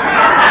guys.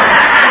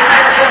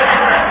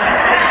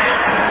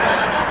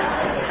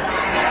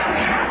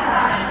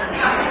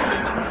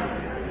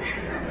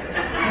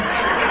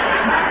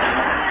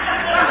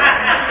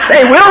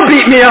 They will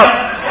beat me up.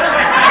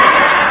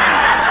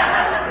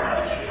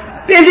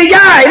 Busy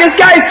guy. This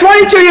guy's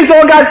 22 years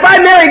old,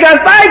 married,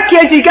 got 5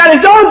 kids, he got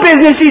his own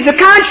business, he's a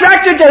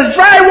contractor, does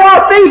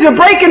drywall, things are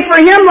breaking for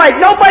him like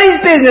nobody's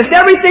business.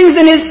 Everything's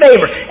in his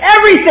favor.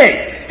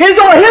 Everything. His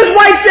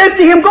wife says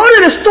to him, go to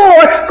the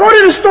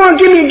store and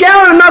give me a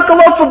gallon of milk, a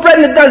loaf of bread,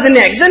 and a dozen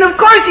eggs. And of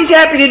course he's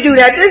happy to do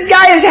that. This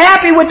guy is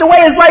happy with the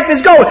way his life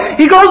is going.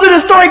 He goes to the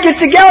store, he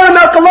gets a gallon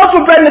of milk, a loaf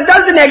of bread, and a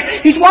dozen eggs.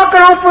 He's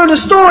walking home from the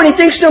store and he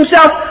thinks to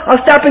himself, I'll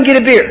stop and get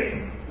a beer.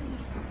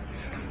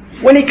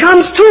 When he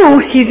comes to,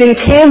 he's in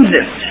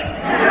Kansas.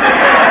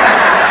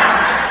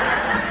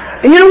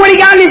 And you know what he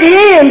got in his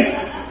hand?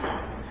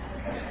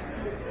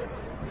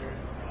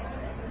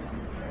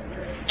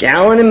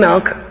 Gallon of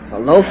milk, a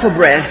loaf of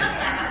bread,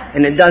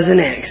 and a dozen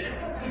eggs.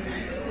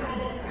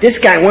 This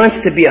guy wants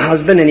to be a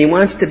husband and he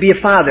wants to be a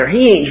father.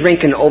 He ain't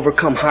drinking to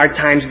overcome hard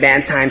times,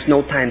 bad times,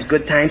 no times,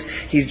 good times.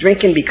 He's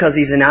drinking because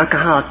he's an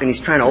alcoholic and he's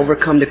trying to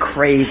overcome the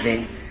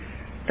craving.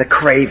 The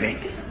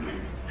craving.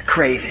 The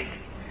craving.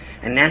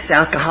 And that's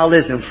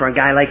alcoholism for a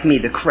guy like me,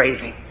 the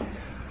craving.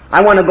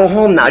 I want to go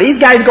home now. These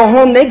guys go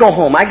home, they go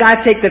home. I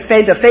gotta take the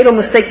fatal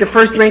mistake, the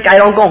first drink, I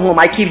don't go home.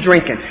 I keep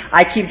drinking.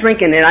 I keep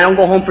drinking and I don't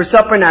go home for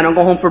supper and I don't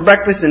go home for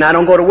breakfast and I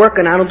don't go to work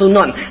and I don't do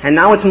nothing. And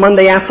now it's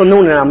Monday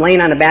afternoon and I'm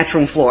laying on the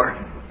bathroom floor.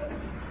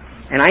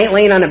 And I ain't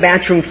laying on the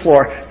bathroom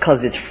floor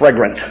because it's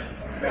fragrant.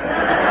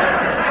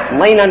 I'm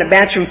laying on the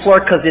bathroom floor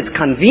because it's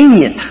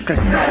convenient. Because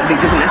I'll be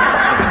doing this.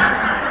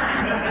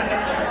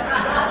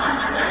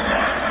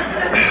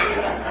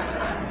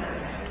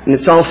 And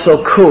it's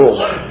also cool.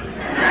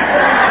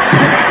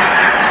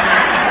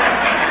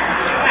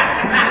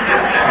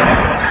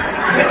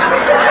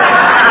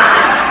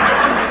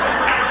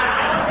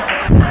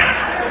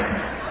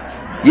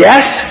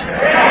 Yes?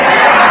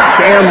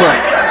 Damn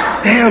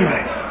right. Damn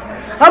right.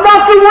 I've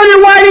often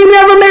wondered why they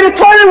never made a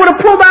toilet with a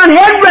pull-down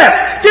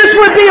headrest. This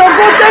would be a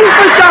good thing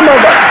for some of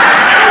us.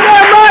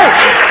 Damn right.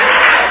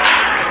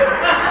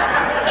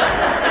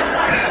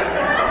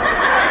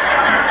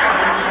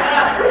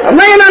 I'm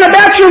laying on the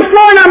bathroom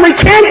floor and I'm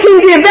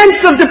recanting the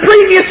events of the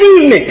previous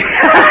evening.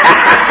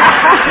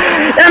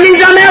 That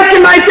means I'm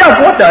asking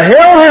myself, what the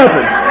hell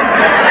happened?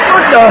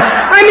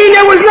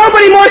 There was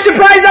nobody more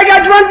surprised I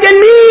got drunk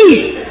than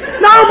me.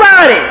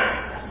 Nobody.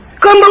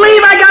 Couldn't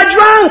believe I got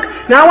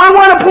drunk. Now I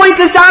want to point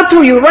this out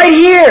to you right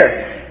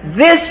here.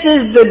 This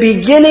is the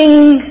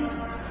beginning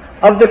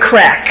of the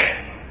crack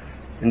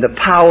in the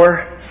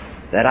power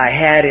that I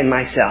had in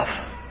myself.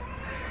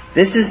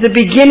 This is the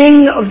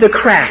beginning of the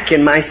crack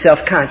in my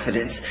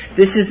self-confidence.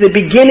 This is the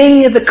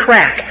beginning of the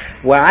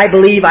crack where I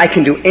believe I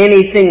can do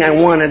anything I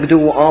want to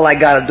do. All I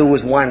got to do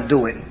is want to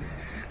do it.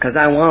 Because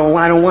I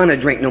don't want to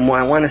drink no more.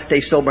 I want to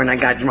stay sober and I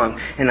got drunk.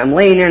 And I'm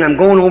laying there and I'm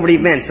going over the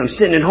events. I'm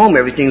sitting at home.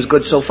 Everything's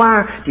good so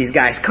far. These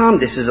guys come.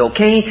 This is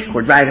okay.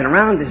 We're driving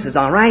around. This is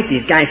all right.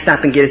 These guys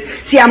stop and get us.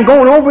 See, I'm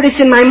going over this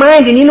in my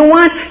mind. And you know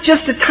what?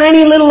 Just a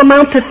tiny little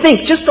amount to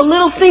think. Just a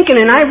little thinking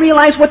and I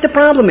realize what the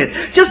problem is.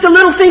 Just a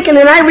little thinking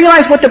and I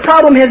realize what the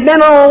problem has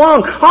been all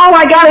along. All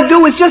I got to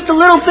do is just a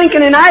little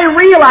thinking and I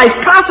realize,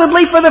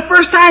 possibly for the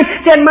first time,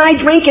 that my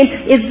drinking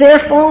is their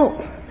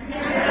fault.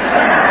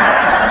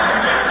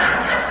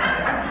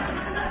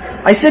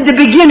 I said the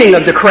beginning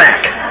of the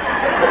crack.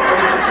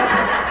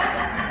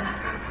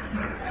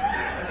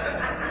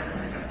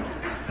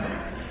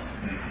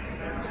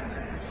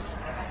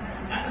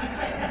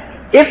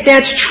 If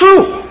that's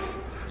true,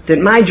 that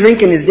my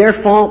drinking is their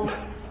fault,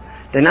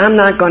 then I'm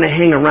not going to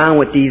hang around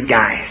with these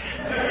guys.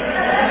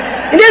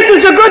 And this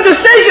is a good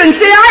decision.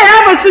 See, I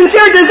have a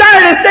sincere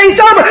desire to stay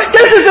sober.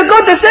 This is a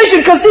good decision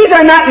because these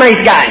are not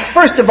nice guys,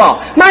 first of all.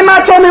 My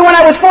mom told me when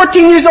I was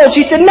 14 years old,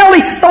 she said,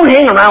 Millie, don't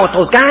hang around with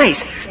those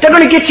guys. They're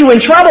going to get you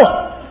in trouble.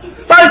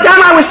 By the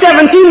time I was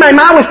 17, my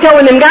mom was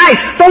telling them guys,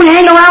 don't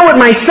hang around with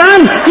my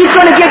son. He's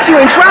going to get you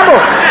in trouble.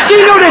 She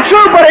knew the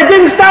truth, but it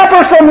didn't stop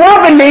her from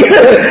loving me.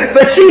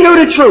 But she knew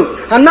the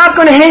truth. I'm not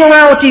going to hang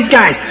around with these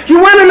guys. You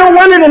want to know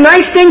one of the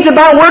nice things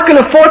about working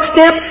a fourth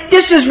step?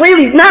 This is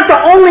really not the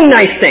only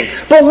nice thing,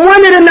 but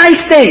one of the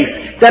nice things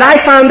that I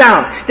found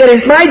out, that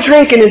if my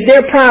drinking is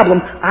their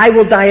problem, I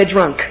will die a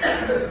drunk.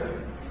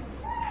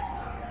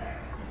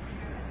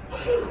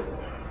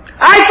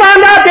 I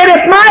found out that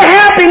if my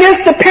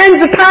happiness depends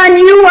upon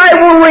you, I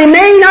will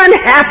remain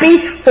unhappy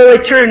for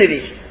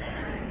eternity.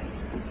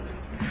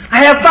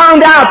 I have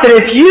found out that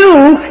if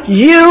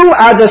you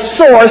are the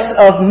source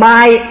of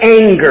my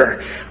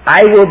anger,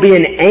 I will be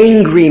an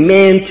angry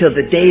man till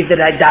the day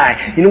that I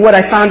die. You know what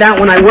I found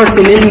out when I worked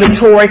in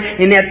inventory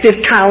in that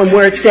fifth column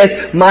where it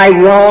says my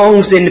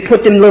wrongs and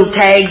put them little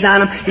tags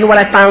on them? You know what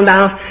I found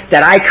out?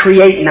 That I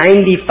create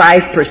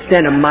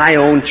 95% of my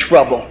own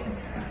trouble.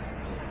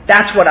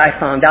 That's what I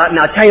found out. And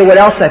I'll tell you what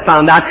else I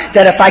found out.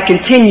 That if I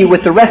continue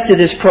with the rest of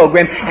this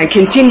program and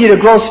continue to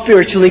grow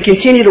spiritually,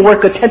 continue to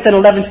work a 10th and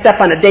 11th step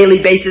on a daily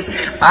basis,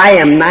 I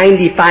am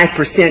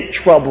 95%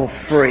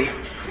 trouble-free.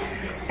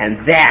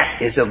 And that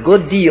is a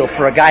good deal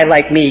for a guy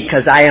like me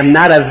because I am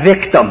not a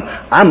victim.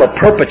 I'm a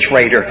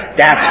perpetrator.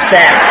 That's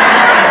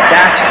fact.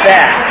 That's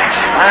fact.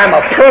 I'm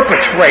a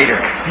perpetrator.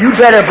 You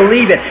better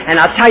believe it. And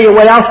I'll tell you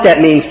what else that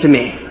means to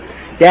me.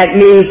 That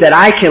means that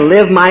I can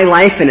live my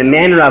life in a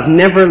manner I've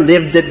never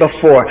lived it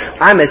before.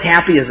 I'm as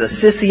happy as a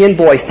sissy in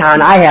Boys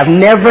Town. I have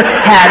never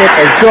had it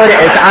as good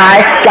as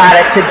I got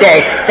it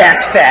today.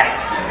 That's fact.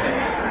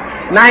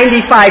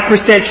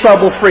 95%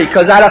 trouble-free,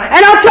 because I don't...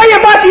 And I'll tell you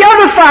about the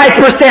other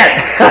 5%.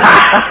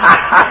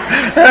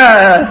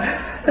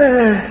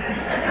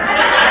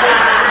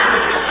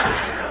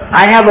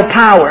 I have a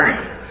power.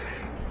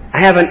 I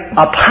have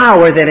a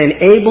power that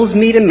enables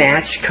me to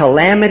match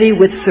calamity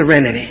with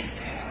serenity.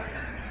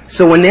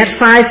 So when that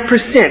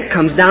 5%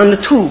 comes down the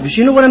tubes,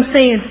 you know what I'm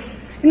saying?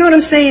 You know what I'm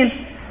saying?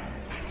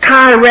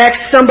 Car wreck,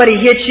 somebody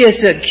hits you,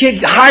 it's a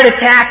kid, heart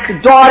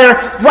attack, daughter,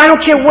 I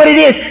don't care what it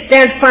is,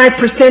 that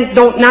 5%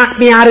 don't knock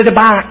me out of the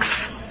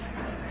box.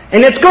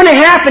 And it's going to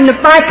happen, the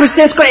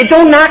 5%'s it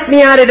don't knock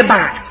me out of the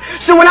box.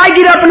 So when I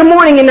get up in the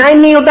morning and I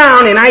kneel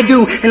down and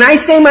I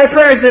say my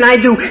prayers and I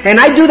do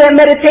that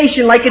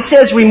meditation like it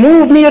says,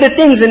 remove me of the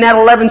things in that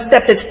 11th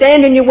step that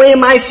stand in your way of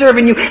my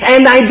serving you,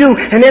 and I do.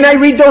 And then I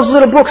read those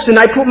little books and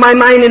I put my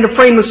mind in the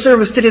frame of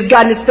service to this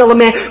God and his fellow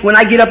man. When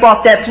I get up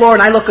off that floor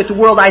and I look at the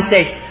world, I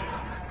say,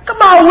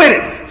 come on with it.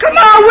 Come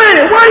on with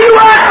it. What do you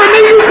want from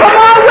me? You come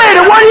on with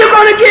it. What are you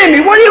going to give me?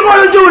 What are you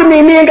going to do to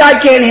me? Me and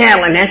God can't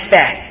handle it. That's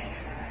fact.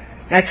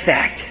 That's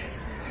fact.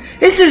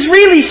 This is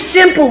really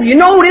simple. You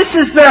know, I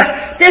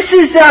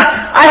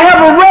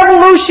have a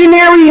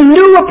revolutionary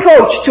new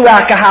approach to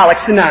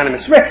Alcoholics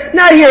Anonymous.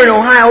 Not here in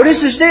Ohio.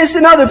 This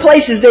in other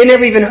places they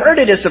never even heard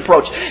of this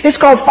approach. It's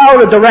called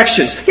follow the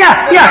directions.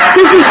 Yeah.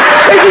 This is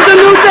a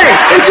new thing.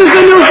 This is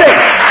a new thing.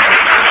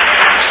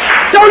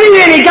 Don't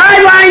need any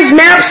guidelines,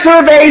 maps,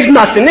 surveys,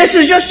 nothing. This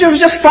is just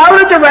follow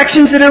the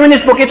directions that are in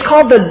this book. It's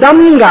called the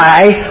dumb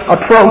guy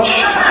approach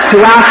to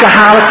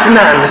Alcoholics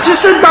Anonymous.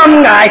 Just a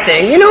dumb guy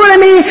thing. You know what I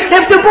mean?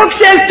 If the book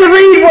says to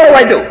read, what do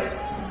I do?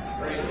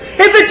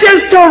 If it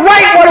says to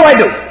write, what do I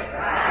do?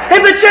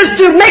 If it says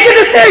to make a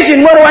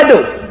decision, what do I do?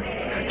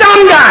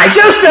 Dumb guy.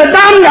 Just a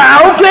dumb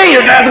guy. Okay,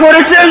 if that's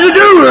what it says to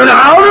do, then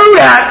I'll do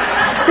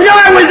that. You know,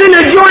 I was in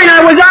a joint,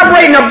 I was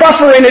operating a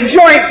buffer in a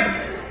joint,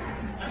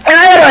 and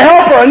I had a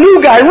helper, a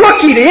new guy,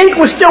 rookie. The ink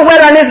was still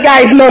wet on this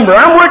guy's number.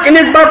 I'm working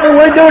this buffer,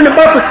 we're doing the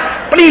buffer.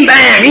 Bing,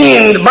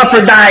 bang, the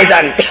buffer dies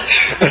on.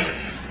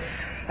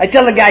 I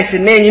tell the guy, I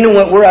said, man, you know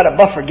what, we're out of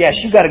buffer gas.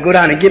 You gotta go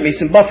down and get me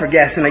some buffer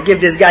gas. And I give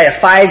this guy a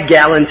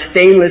 5-gallon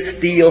stainless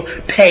steel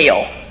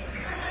pail.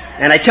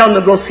 And I tell him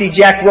to go see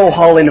Jack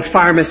Rohall in the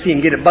pharmacy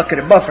and get a bucket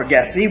of buffer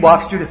gas. So he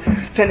walks through the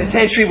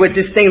penitentiary with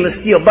this stainless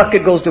steel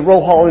bucket, goes to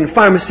Rohall in the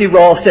pharmacy.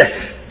 Rohall said,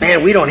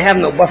 man, we don't have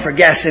no buffer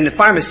gas in the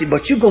pharmacy,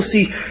 but you go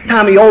see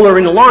Tommy Oler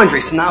in the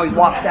laundry. So now he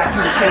walks back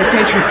through the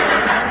penitentiary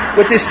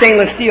with this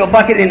stainless steel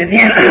bucket in his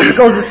hand.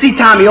 Goes to see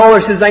Tommy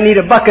Oler, says, I need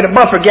a bucket of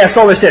buffer gas.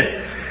 Oler said,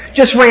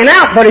 just ran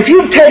out, but if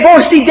you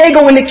go see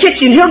Dago in the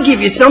kitchen, he'll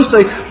give you some. So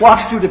he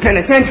walks through the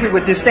penitentiary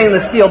with this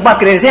stainless steel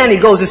bucket in his hand. He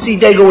goes to see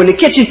Dago in the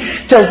kitchen,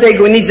 tells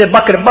Dago he needs a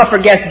bucket of buffer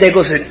gas.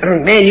 Dago said,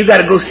 man, you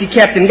gotta go see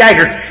Captain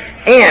Geiger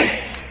and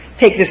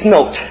take this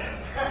note.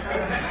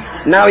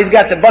 So now he's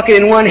got the bucket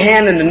in one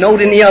hand and the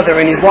note in the other,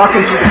 and he's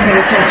walking through the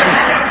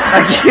penitentiary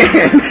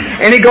again.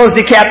 And he goes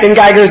to Captain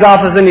Geiger's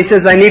office and he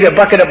says, I need a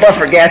bucket of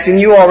buffer gas. And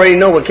you already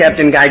know what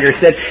Captain Geiger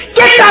said.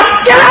 Get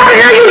out of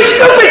here, you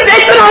stupid!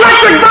 It's an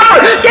electric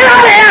buffer! Get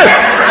out of here!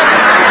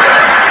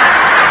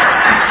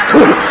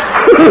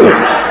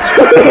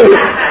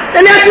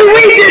 And that's what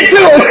we did to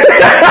him.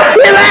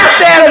 We laughed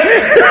at him.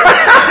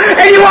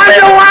 And you want to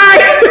know why?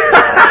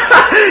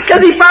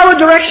 Because he followed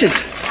directions.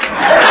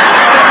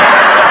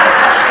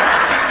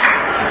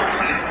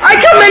 I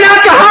come in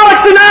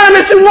Alcoholics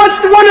Anonymous, and what's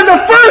one of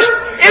the first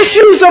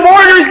issues of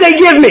orders they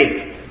give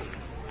me?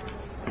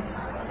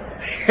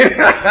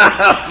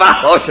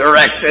 Follow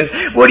directions.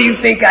 What do you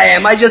think I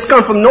am? I just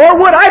come from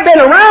Norwood? I've been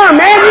around,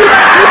 man. You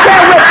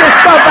can't whip this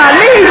stuff on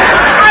me.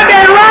 I've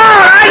been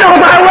around. I know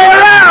my way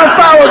around.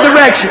 Follow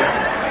directions.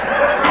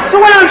 So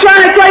what I'm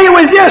trying to tell you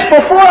is this.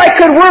 Before I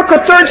could work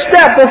a third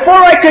step,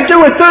 before I could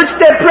do a third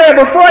step prayer,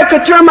 before I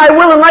could turn my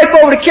will and life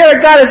over to care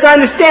of God as I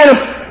understand Him,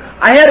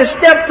 I had to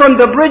step from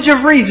the bridge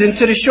of reason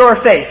to the shore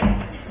of faith.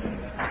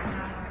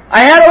 I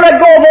had to let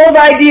go of old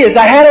ideas.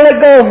 I had to let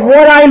go of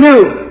what I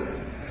knew.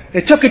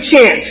 It took a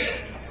chance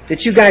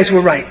that you guys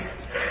were right.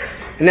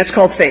 And that's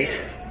called faith.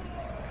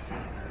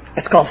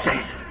 That's called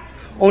faith.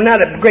 Oh,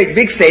 not a great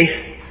big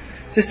faith,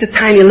 just a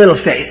tiny little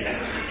faith.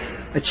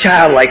 A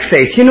childlike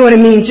faith. You know what I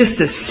mean? Just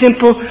a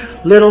simple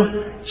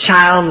little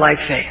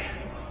childlike faith.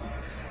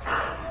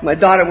 My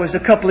daughter was a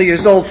couple of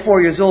years old,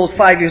 4 years old,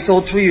 5 years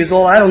old, 3 years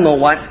old, I don't know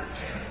what.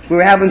 We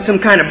were having some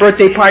kind of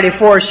birthday party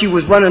for her. She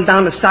was running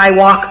down the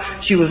sidewalk.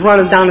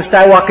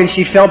 And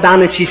she fell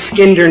down and she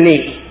skinned her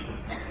knee.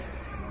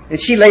 And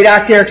she laid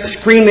out there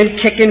screaming,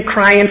 kicking,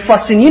 crying,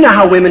 fussing. You know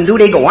how women do.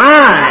 They go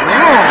on.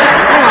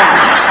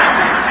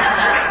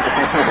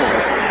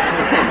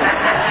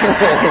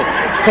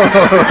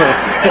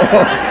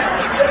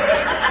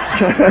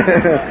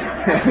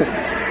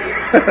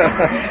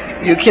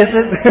 You kiss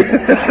it?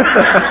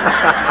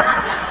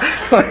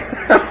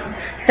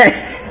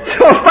 So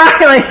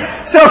finally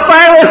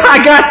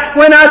I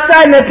went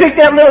outside and I picked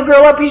that little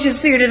girl up. You should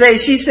see her today.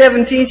 She's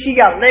 17. She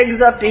got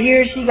legs up to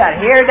here. She got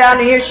hair down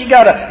to here. She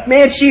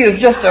is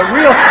just a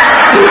real,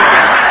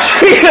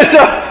 she is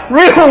a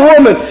real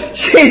woman.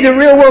 She's a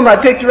real woman. I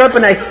picked her up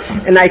and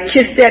I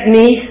kissed that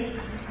knee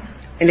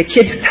and the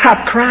kid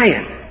stopped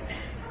crying.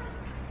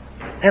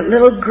 That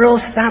little girl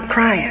stopped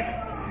crying.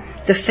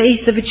 The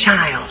faith of a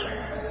child.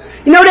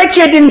 You know, that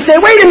kid didn't say,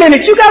 wait a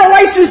minute, you got a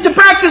license to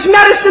practice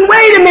medicine?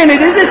 Wait a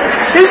minute, is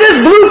this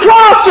Blue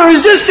Cross or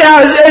is this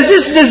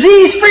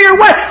disease free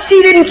or what?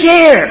 She didn't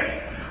care.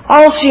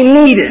 All she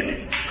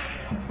needed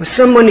was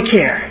someone to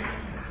care.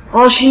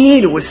 All she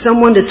needed was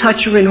someone to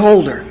touch her and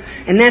hold her.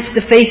 And that's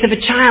the faith of a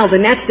child,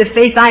 and that's the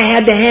faith I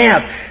had to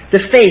have. The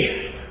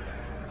faith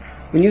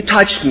when you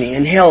touched me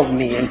and held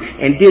me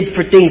and did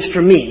for things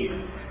for me.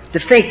 The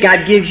faith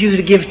God gives you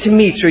to give to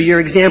me through your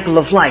example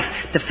of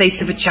life. The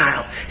faith of a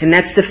child. And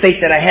that's the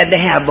faith that I had to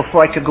have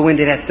before I could go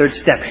into that third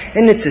step.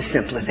 And it's as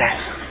simple as that.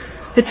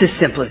 It's as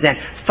simple as that.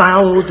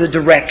 Follow the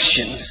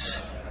directions.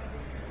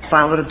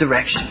 Follow the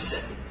directions.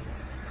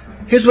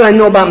 Here's what I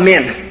know about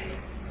men.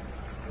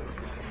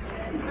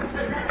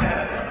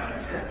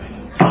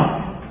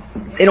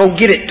 They don't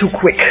get it too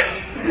quick. That's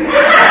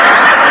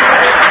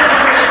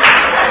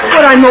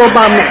what I know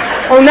about men.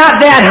 Oh,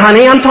 not that,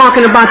 honey. I'm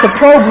talking about the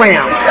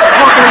program. I'm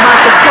talking about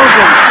the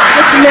program.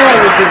 What's the matter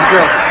with this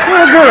girl? What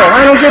a girl.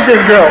 I don't get this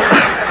girl.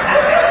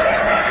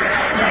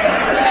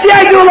 See,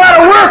 I do a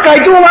lot of work. I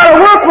do a lot of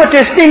work with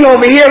this thing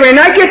over here, and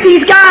I get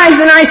these guys,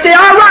 and I say,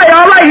 all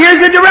right, here's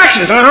the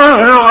directions.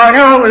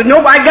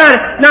 Nope, I got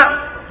it.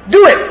 Now,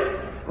 do it.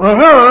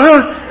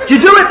 Did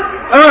you do it?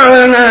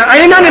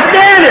 I didn't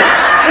understand it.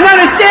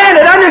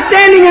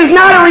 Understanding is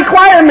not a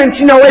requirement,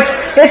 you know.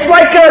 It's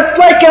like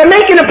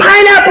making a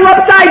pineapple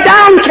upside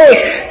down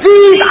cake.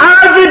 These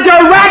are the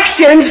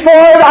directions for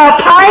a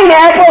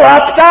pineapple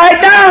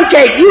upside down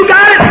cake. You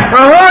got it?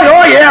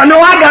 Oh yeah, no,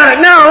 I got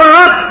it now.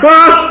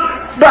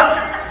 But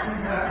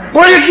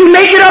what if you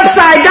make it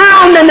upside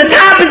down and the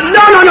top is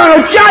no.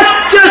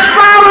 Just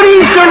follow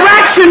these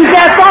directions.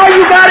 That's all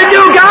you got to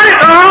do. Got it?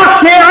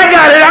 Yeah, I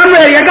got it. I'm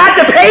ready. I got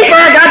the paper.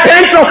 I got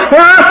pencil.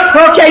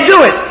 Okay,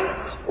 do it.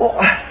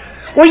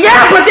 Well,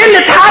 yeah, but then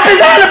the top is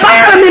on the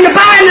bottom and the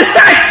bottom is the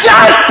side.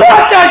 Just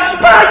put the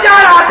sponge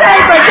on our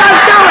paper.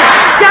 Just do it.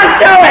 Just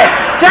do it.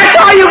 That's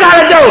all you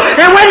gotta do.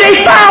 And when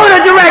they follow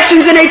the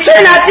directions and they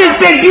turn out this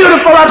big,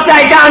 beautiful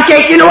upside down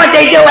cake, you know what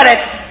they do with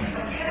it?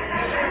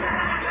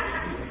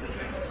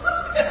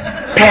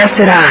 Pass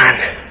it on.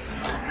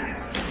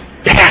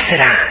 Pass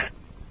it on.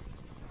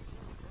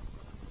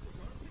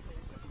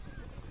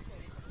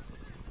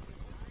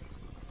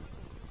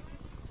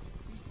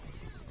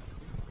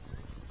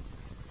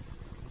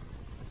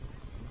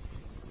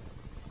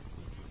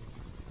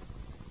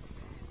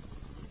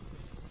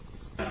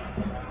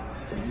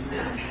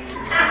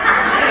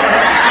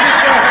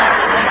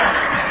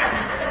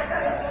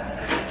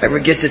 Ever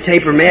get the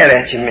taper mad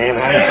at you, man?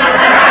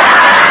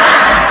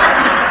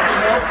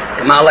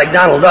 Come out like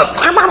Donald Duck.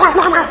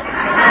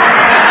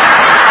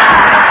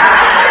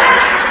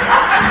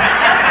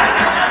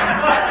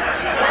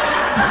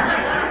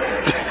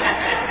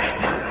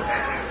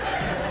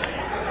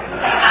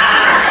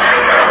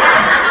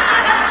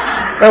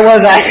 Where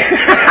was I?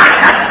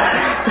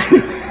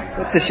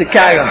 Went to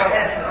Chicago.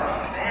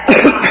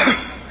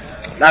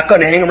 Not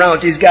going to hang around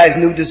with these guys.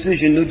 New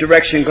decision, new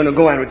direction. Going to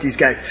go on with these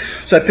guys.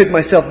 So I pick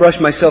myself, brush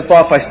myself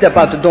off. I step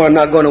out the door. I'm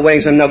not going to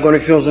weddings. I'm not going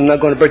to funerals. I'm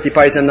not going to birthday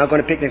parties. I'm not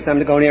going to picnics. I'm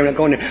not going here. I'm not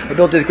going there. I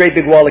built this great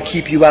big wall to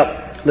keep you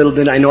out. Little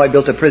did I know I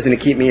built a prison to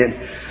keep me in.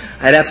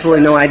 I had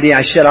absolutely no idea.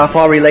 I shut off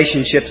all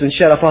relationships and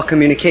shut off all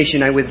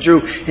communication. I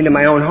withdrew into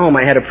my own home.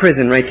 I had a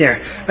prison right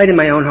there. Right in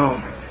my own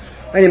home.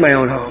 Right in my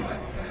own home.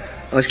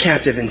 I was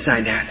captive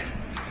inside that.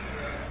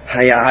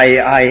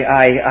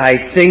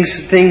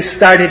 Things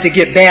started to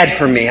get bad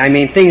for me. I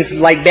mean, things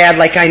like bad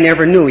like I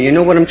never knew. You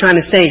know what I'm trying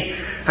to say?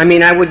 I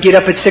mean, I would get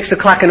up at 6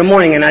 o'clock in the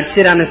morning and I'd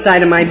sit on the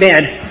side of my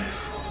bed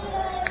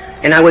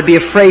and I would be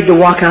afraid to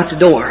walk out the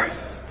door.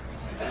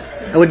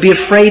 I would be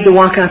afraid to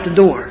walk out the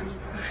door.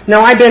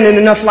 Now, I've been in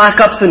enough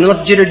lockups and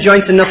enough jitter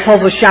joints and enough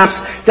puzzle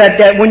shops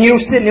that when you're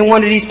sitting in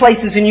one of these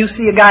places and you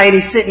see a guy and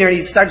he's sitting there and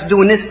he starts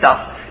doing this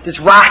stuff, this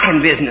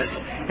rocking business.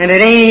 And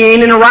he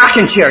ain't in a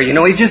rocking chair, you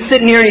know. He's just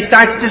sitting here and he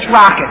starts just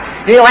rocking.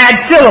 And he'll add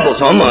syllables.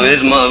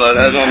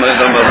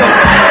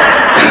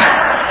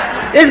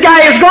 This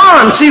guy is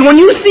gone. See, when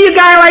you see a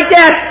guy like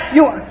that,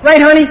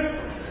 right, honey?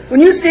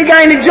 When you see a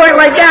guy in a joint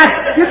like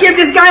that, you give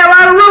this guy a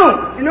lot of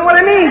room. You know what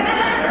I mean?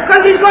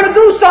 Because he's going to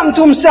do something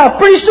to himself.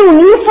 Pretty soon,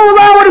 you fool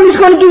around with him,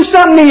 he's going to do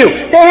something to you.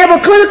 They have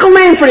a clinical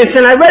name for this,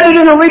 and I read it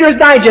in a Reader's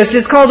Digest.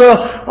 It's called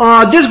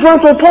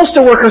disgruntled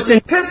postal workers and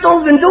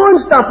pistols and doing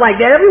stuff like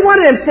that. Every one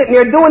of them sitting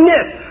there doing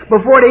this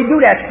before they do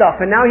that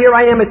stuff. And now here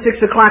I am at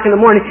 6 o'clock in the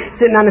morning,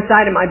 sitting on the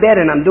side of my bed,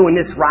 and I'm doing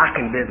this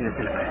rocking business,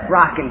 and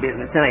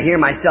I hear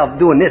myself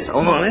doing this. You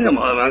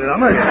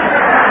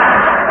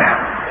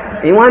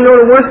want to know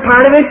the worst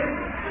part of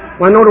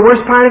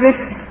it?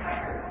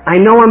 I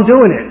know I'm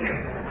doing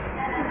it.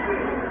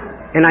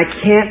 And I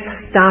can't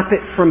stop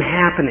it from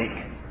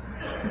happening.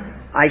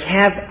 I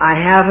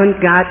haven't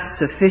got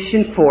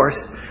sufficient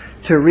force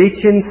to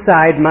reach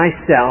inside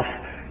myself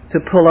to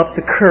pull up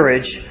the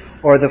courage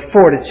or the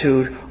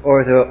fortitude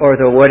or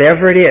the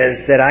whatever it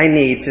is that I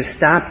need to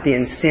stop the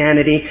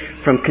insanity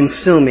from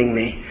consuming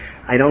me.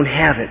 I don't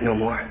have it no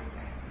more.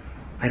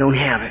 I don't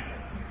have it.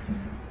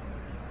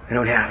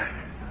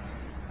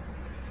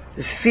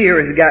 This fear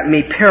has got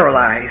me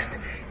paralyzed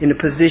in a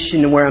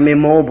position where I'm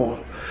immobile.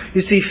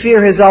 You see,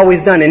 fear has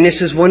always done, and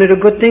this is one of the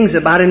good things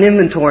about an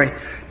inventory.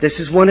 This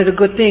is one of the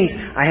good things.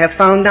 I have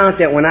found out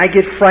that when I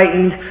get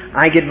frightened,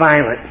 I get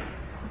violent.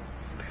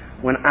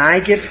 When I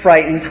get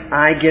frightened,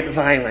 I get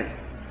violent.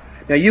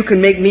 Now you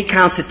can make me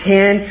count to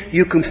 10,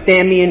 you can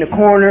stand me in the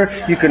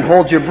corner, you can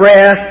hold your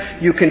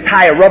breath, you can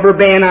tie a rubber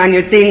band on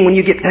your thing when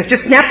you get,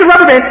 just snap the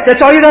rubber band,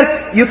 that's all you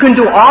got. You can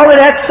do all of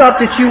that stuff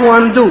that you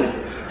want to do.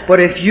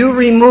 But if you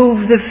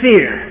remove the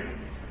fear,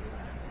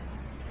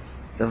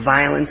 the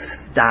violence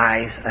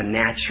dies a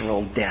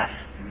natural death.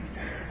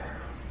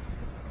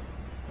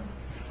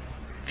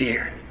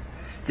 Fear.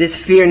 This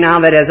fear now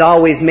that has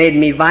always made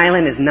me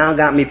violent has now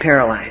got me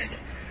paralyzed.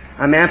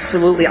 I'm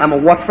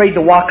afraid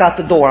to walk out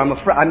the door.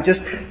 I'm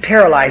just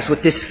paralyzed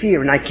with this fear,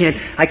 and I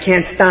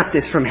can't stop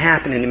this from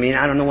happening to me, and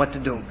I don't know what to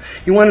do.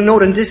 You want to know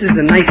that this is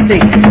a nice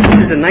thing. This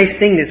is a nice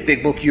thing, this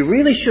big book. You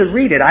really should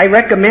read it. I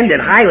recommend it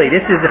highly.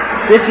 This is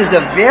a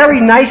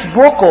very nice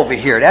book over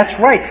here. That's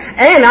right.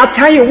 And I'll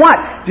tell you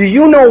what. Do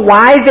you know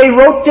why they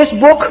wrote this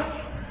book?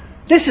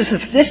 This is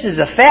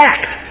a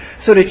fact,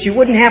 so that you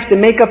wouldn't have to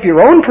make up your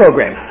own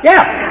program.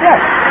 Yeah.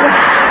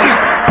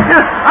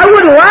 I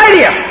wouldn't lie to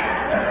you.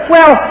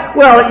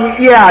 Well,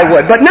 yeah, I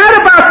would. But not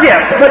about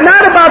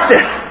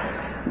this.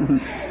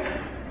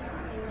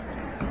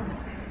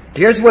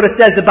 Here's what it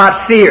says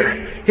about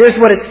fear. Here's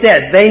what it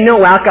says. They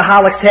know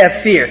alcoholics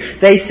have fear.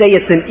 They say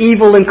it's an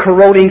evil and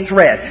corroding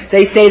thread.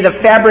 They say the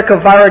fabric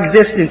of our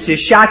existence is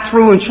shot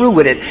through and through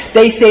with it.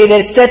 They say that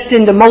it sets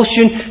into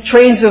motion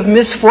trains of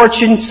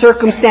misfortune,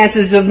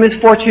 circumstances of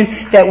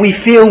misfortune that we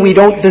feel we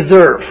don't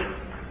deserve.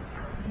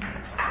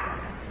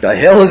 The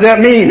hell does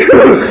that mean?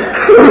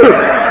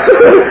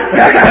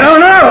 I don't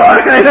know.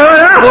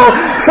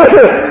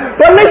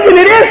 But listen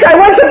to this. I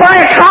went to buy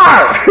a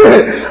car.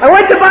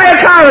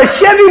 A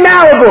Chevy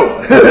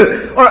Malibu.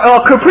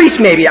 or Caprice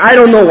maybe. I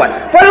don't know what.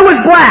 But it was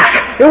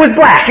black. It was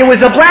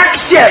a black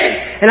Chevy.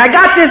 And I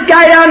got this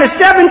guy down to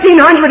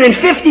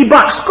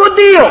 $1,750. Good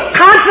deal.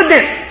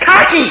 Confident.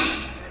 Cocky.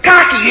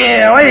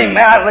 Yeah,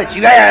 I'll let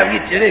you have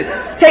what you do.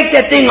 Take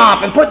that thing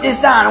off and put this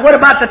on. And what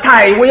about the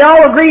tire? We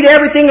all agreed to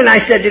everything, and I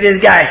said to this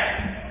guy,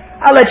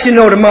 I'll let you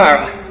know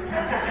tomorrow.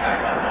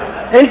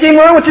 Anything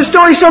wrong with your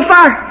story so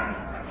far?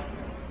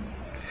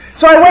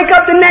 So I wake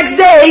up the next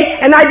day,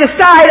 and I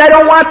decide I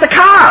don't want the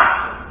car.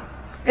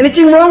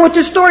 Anything wrong with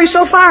your story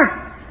so far?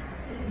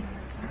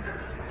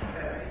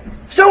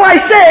 So I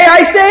say,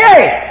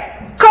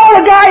 hey,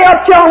 call the guy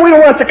up, tell him we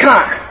don't want the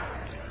car.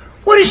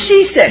 What does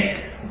she say?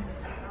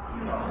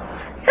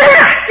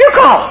 Yeah, you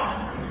call him.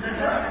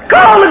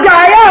 Call the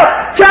guy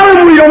up, tell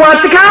him we don't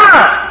want the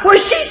car. What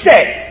does she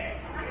say?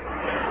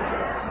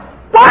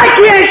 Why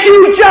can't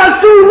you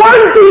just do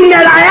one thing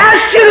that I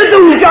asked you to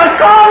do? Just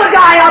call the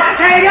guy up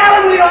and tell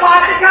him we don't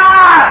want the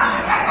car.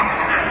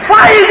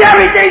 Why is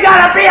everything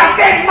gotta be a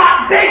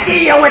big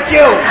deal with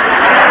you?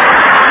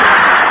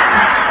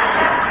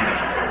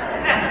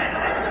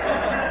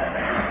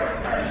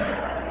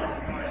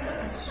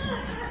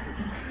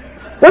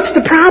 What's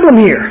the problem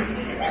here?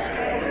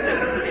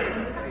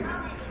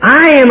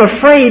 I am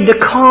afraid to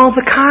call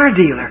the car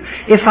dealer.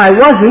 If I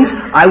wasn't,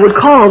 I would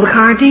call the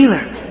car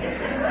dealer.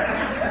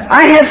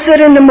 I have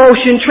set into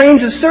motion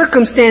trains of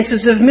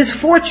circumstances of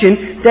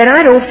misfortune that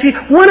I don't feel.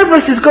 One of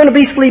us is going to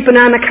be sleeping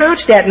on the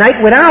couch that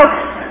night without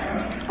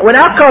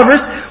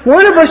covers.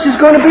 One of us is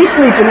going to be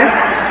sleeping there.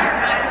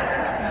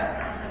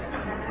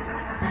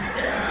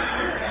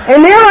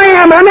 And there I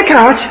am on the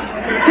couch,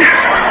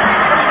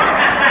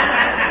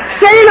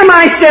 saying to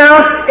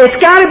myself, it's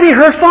got to be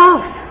her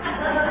fault.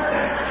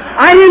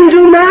 I didn't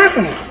do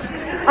nothing.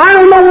 I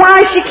don't know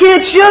why she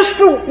can't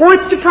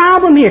what's the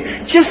problem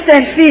here? Just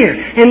that fear.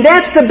 And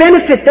that's the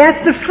benefit,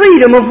 that's the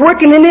freedom of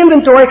working in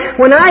inventory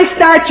when I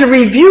start to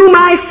review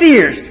my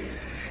fears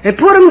and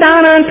put them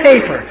down on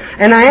paper.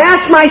 And I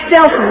ask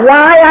myself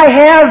why I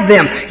have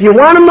them. You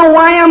want to know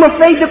why I'm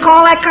afraid to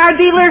call that car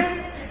dealer?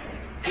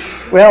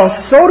 Well,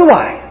 so do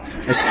I.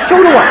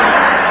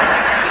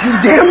 You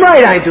damn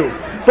right I do.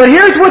 But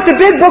here's what the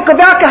big book of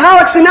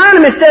Alcoholics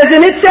Anonymous says,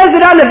 and it says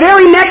it on the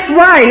very next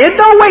line. It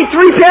don't wait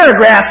 3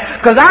 paragraphs,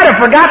 because I'd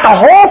have forgot the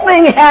whole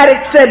thing had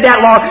it said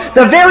that long.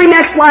 The very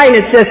next line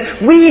it says,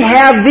 we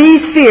have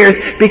these fears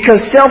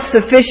because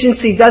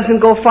self-sufficiency doesn't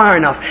go far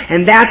enough.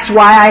 And that's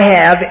why I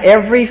have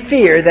every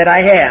fear that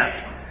I have.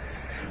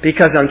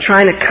 Because I'm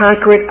trying to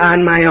conquer it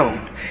on my own.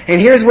 And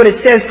here's what it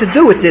says to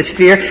do with this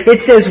fear.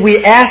 It says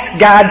we ask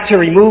God to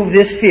remove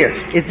this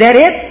fear. Is that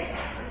it?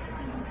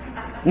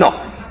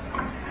 No.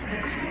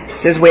 It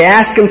says we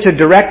ask Him to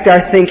direct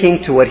our thinking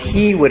to what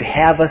He would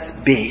have us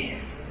be.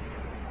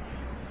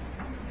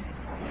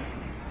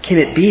 Can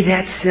it be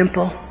that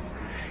simple?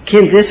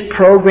 Can this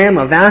program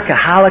of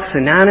Alcoholics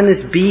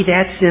Anonymous be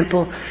that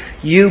simple?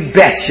 You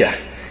betcha.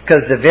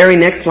 Because the very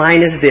next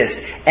line is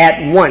this.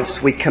 At once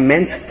we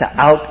commence to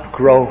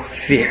outgrow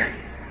fear.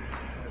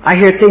 I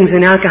hear things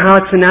in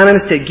Alcoholics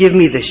Anonymous that give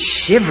me the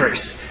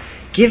shivers.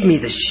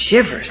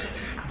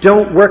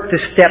 Don't work the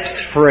steps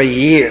for a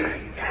year.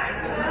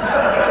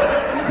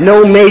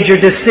 No major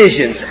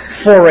decisions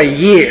for a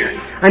year.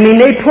 I mean,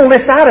 they pull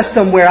this out of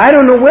somewhere. I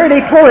don't know where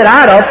they pull it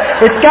out of.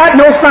 It's got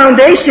no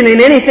foundation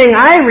in anything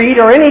I read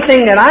or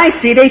anything that I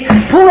see. They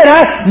pull it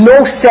out.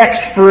 No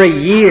sex for a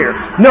year.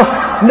 No,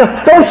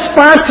 don't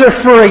sponsor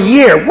for a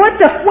year.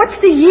 What's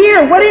the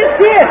year? What is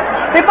this?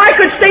 If I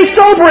could stay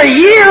sober a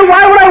year,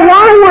 why would I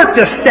want to work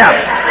the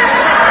steps?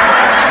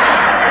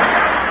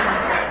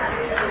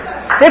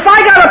 If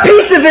I got a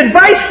piece of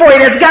advice for you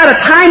that's got a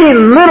tiny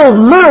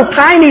little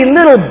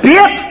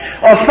bit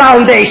of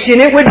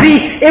foundation, it would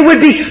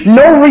be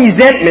no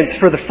resentments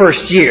for the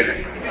first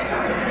year.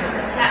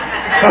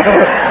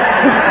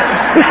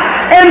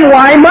 And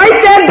why might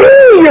that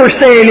be, you're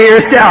saying to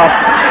yourself?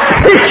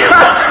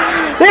 Because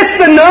it's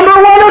the number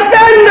one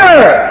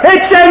offender.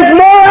 It sends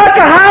more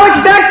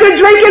alcoholics back to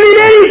drinking than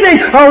anything.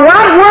 A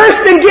lot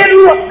worse than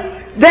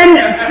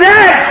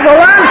sex. A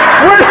lot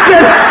worse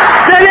than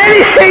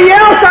anything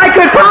else I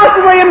could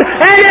possibly. And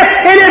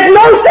if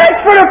no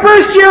sex for the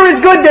first year is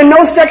good, then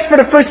no sex for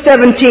the first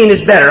 17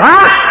 is better.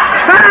 Huh?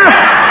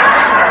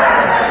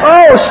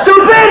 Oh,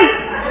 stupid!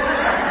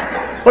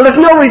 Well, if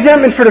no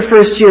resentment for the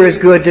first year is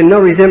good, then no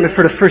resentment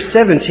for the first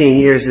 17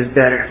 years is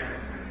better.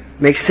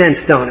 Makes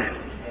sense, don't it?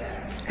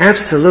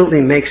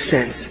 Absolutely makes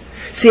sense.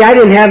 See, I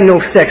didn't have no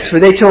sex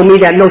they told me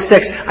that no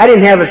sex, I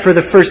didn't have it for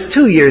the first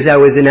 2 years I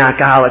was in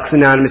Alcoholics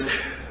Anonymous.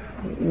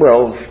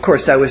 Well, of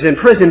course I was in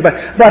prison, but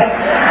I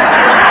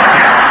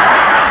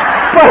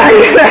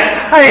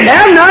didn't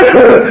have none.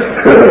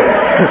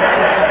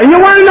 And you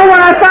want to know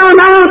what I found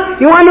out?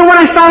 You want to know what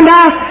I found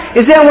out?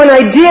 Is that when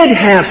I did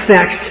have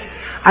sex,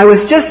 I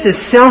was just as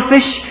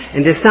selfish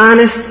and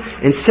dishonest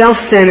and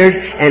self-centered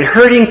and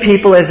hurting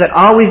people as I'd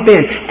always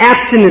been.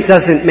 Abstinent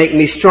doesn't make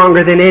me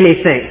stronger than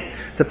anything.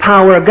 The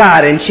power of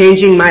God in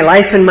changing my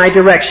life and my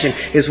direction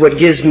is what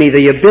gives me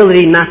the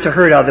ability not to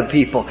hurt other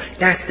people.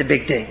 That's the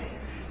big thing.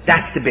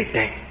 That's the big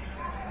thing.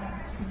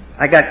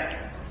 I got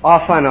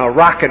off on a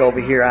rocket over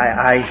here.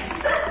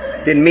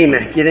 I didn't mean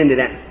to get into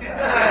that.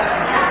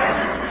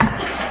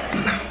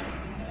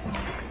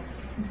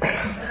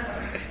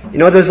 You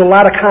know, there's a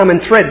lot of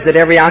common threads that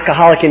every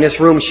alcoholic in this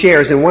room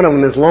shares, and one of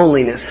them is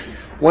loneliness.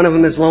 One of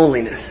them is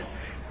loneliness.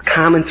 A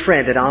common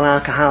thread that all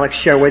alcoholics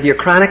share, whether you're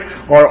chronic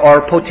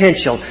or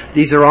potential.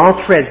 These are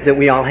all threads that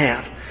we all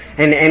have.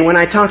 And when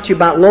I talk to you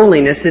about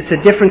loneliness, it's a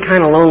different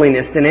kind of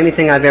loneliness than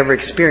anything I've ever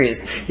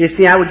experienced. You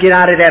see, I would get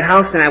out of that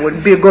house and I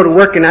would go to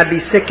work and I'd be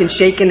sick and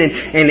shaken and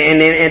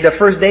the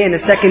first day and the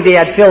second day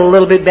I'd feel a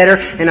little bit better,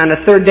 and on the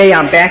third day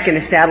I'm back in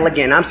the saddle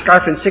again. I'm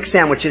scarfing 6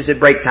 sandwiches at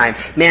break time.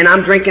 Man,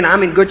 I'm drinking,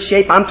 I'm in good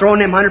shape, I'm throwing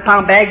them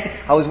 100-pound bags.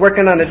 I was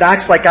working on the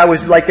docks like there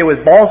was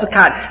balls of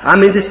cotton.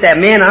 I'm into that,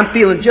 man, I'm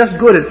feeling just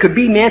good as could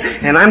be, man,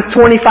 and I'm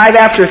 25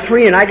 after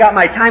 3 and I got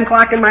my time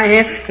clock in my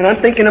hand and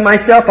I'm thinking to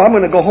myself, I'm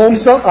gonna go home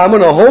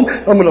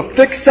I'm going to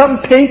fix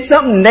something, paint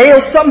something, nail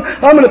something.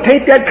 I'm going to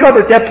paint that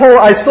cupboard, that pole.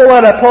 I stole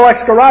out of that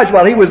Pollock's garage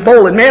while he was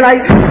bowling. Man, I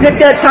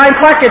hit that time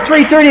clock at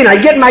 3:30 and I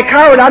get in my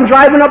car and I'm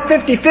driving up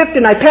 55th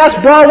and I pass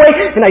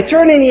Broadway and I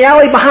turn in the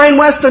alley behind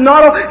West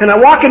Donato and I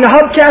walk in the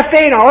Hub Cafe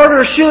and I order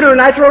a shooter and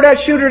I throw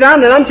that shooter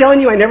down, and I'm telling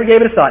you, I never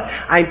gave it a thought.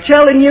 I'm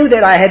telling you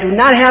that I do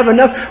not have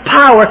enough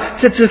power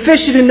that's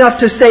sufficient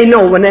enough to say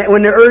no when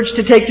the urge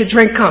to take the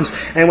drink comes.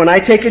 And when I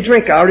take a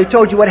drink, I already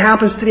told you what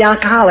happens to the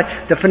alcoholic,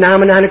 the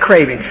phenomenon of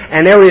craving.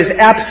 And there is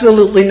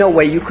absolutely no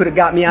way you could have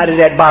got me out of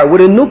that bar.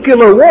 With a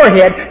nuclear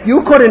warhead,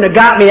 you couldn't have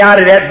got me out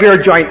of that beer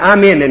joint.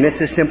 I'm in, and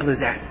it's as simple as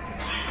that.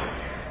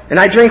 And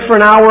I drink for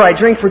an hour, I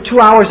drink for 2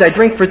 hours, I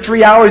drink for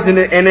 3 hours, and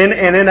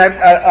then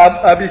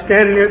I'll be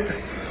standing there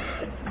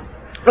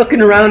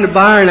looking around the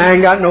bar, and I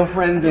ain't got no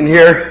friends in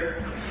here.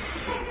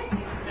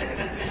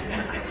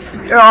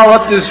 They're all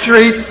up the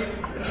street,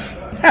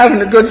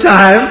 having a good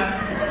time.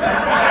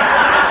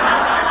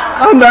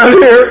 I'm down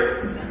here.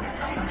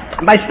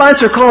 My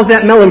sponsor calls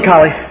that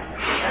melancholy.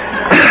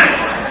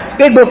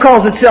 Big Book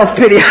calls it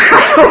self-pity.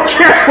 I don't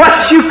care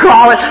what you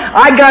call it.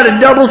 I got a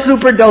double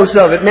super dose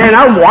of it, man.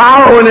 I'm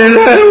wowing in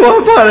it,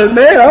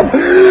 man. I'm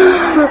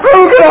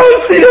going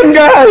to see them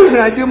guys.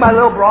 And I do my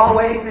little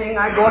Broadway thing.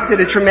 I go up to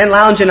the Tremend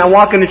Lounge and I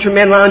walk in the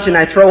Tremend Lounge and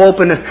I throw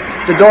open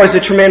the doors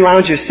of the Tremend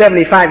Lounge. There's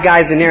 75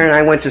 guys in there, and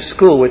I went to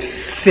school with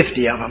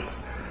 50 of them.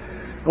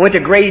 I went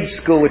to grade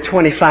school with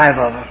 25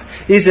 of them.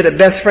 These are the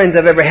best friends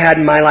I've ever had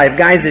in my life.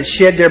 Guys that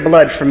shed their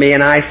blood for me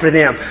and I for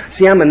them.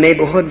 See, I'm a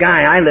neighborhood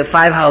guy. I live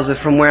 5 houses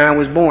from where I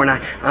was born.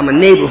 I'm a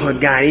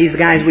neighborhood guy. These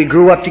guys, we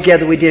grew up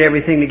together. We did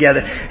everything together.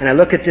 And I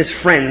look at these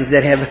friends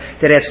that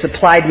have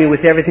supplied me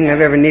with everything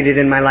I've ever needed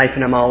in my life,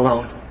 and I'm all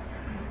alone.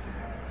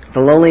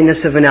 The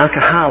loneliness of an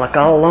alcoholic,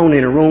 all alone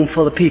in a room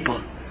full of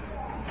people.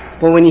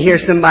 Well, when you hear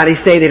somebody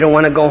say they don't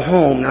want to go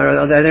home,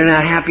 or they're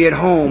not happy at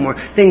home, or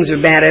things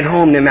are bad at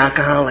home, them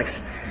alcoholics,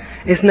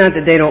 it's not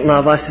that they don't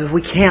love us, it's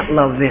we can't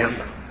love them.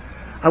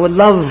 I would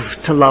love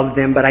to love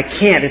them, but I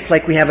can't. It's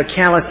like we have a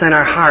callus on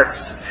our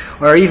hearts,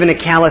 or even a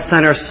callus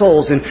on our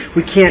souls, and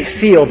we can't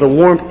feel the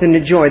warmth and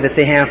the joy that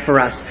they have for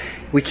us.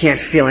 We can't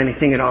feel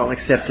anything at all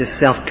except this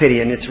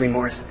self-pity and this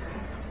remorse.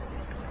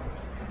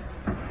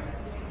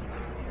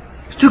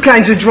 Two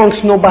kinds of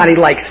drunks nobody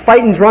likes,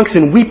 fighting drunks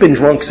and weeping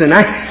drunks. And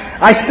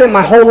I spent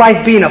my whole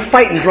life being a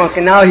fighting drunk,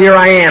 and now here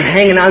I am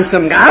hanging on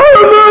some guy.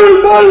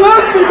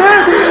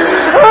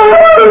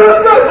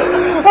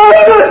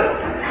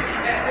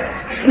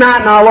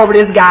 Snotting all over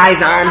this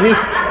guy's arm.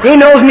 He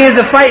knows me as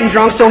a fighting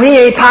drunk, so he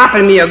ain't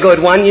popping me a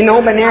good one, you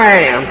know, but there I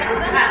am.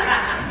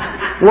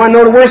 You want to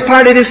know the worst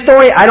part of this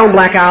story? I don't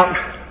black out.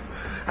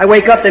 I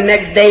wake up the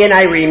next day and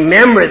I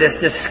remember this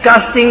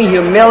disgusting,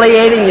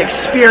 humiliating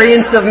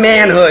experience of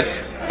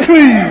manhood.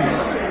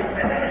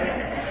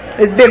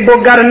 This big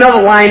book got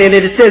another line in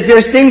it. It says,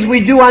 there's things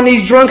we do on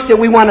these drunks that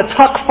we want to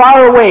tuck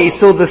far away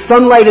so the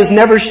sunlight is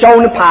never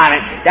shone upon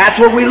it. That's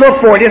what we look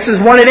for. This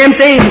is one of them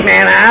things,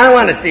 man. I don't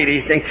want to see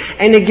these things.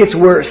 And it gets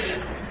worse.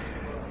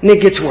 And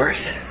it gets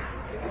worse.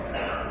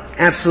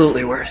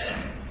 Absolutely worse.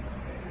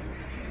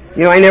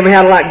 You know, I never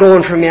had a lot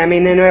going for me. I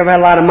mean, I never had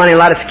a lot of money, a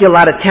lot of skill, a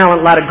lot of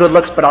talent, a lot of good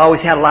looks, but I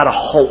always had a lot of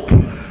hope.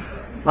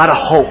 A lot of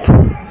hope.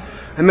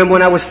 I remember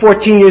when I was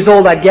 14 years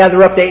old, I'd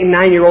gather up the 8 and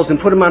 9-year-olds and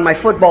put them on my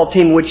football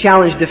team and would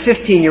challenge the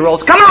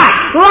 15-year-olds. Come on!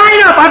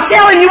 Line up! I'm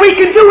telling you, we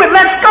can do it!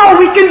 Let's go!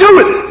 We can do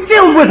it!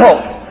 Filled with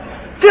hope.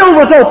 Filled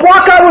with hope.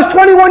 I was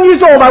 21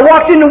 years old. I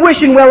walked into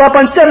Wishing Well up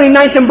on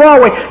 79th and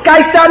Broadway.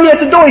 Guy stopped me at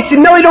the door. He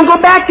said, Millie, don't go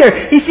back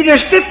there. He said,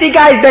 there's 50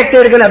 guys back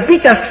there that are going to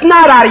beat the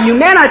snot out of you,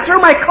 man. I threw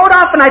my coat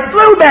off and I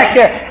flew back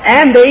there.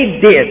 And they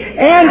did.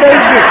 And they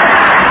did.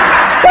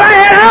 But I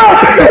had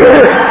hope.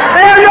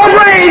 I had no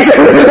brains.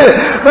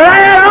 But I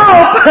had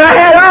hope. I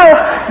had hope.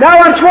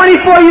 Now I'm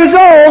 24 years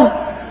old.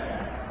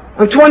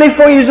 I'm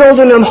 24 years old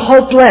and I'm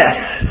hopeless.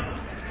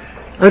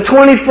 I'm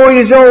 24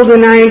 years old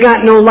and I ain't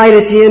got no light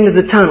at the end of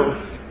the tunnel.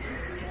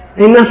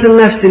 Ain't nothing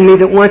left in me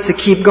that wants to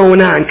keep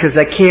going on because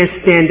I can't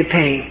stand the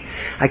pain.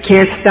 I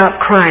can't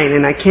stop crying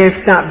and I can't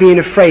stop being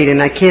afraid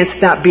and I can't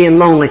stop being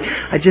lonely.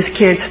 I just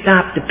can't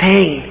stop the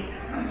pain.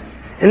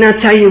 And I'll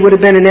tell you, it would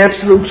have been an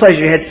absolute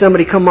pleasure had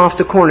somebody come off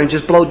the corner and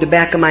just blowed the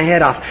back of my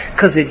head off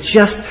because it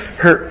just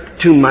hurt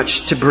too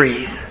much to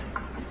breathe.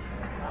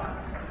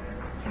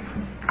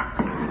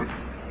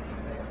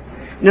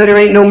 You know, there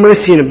ain't no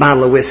mercy in a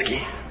bottle of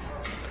whiskey.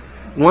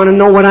 You want to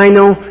know what I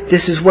know?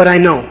 This is what I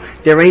know.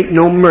 There ain't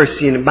no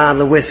mercy in a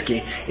bottle of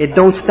whiskey. It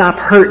don't stop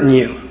hurting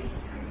you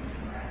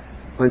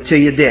until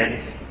you're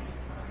dead.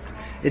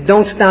 It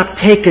don't stop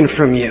taking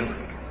from you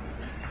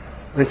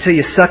until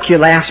you suck your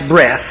last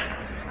breath.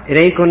 It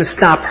ain't going to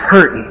stop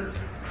hurting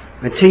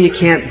until you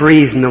can't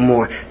breathe no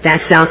more.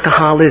 That's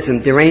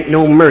alcoholism. There ain't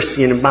no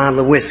mercy in a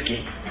bottle of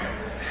whiskey.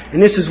 And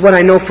this is what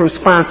I know from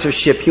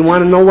sponsorship. You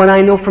want to know what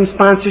I know from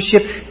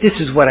sponsorship? This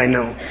is what I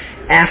know.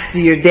 After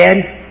you're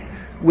dead,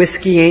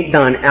 whiskey ain't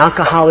done.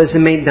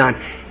 Alcoholism ain't done.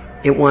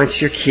 It wants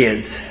your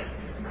kids.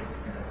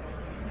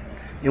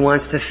 It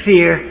wants the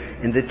fear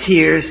and the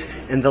tears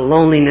and the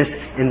loneliness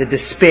and the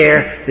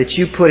despair that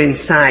you put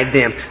inside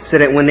them so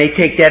that when they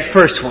take that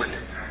first one,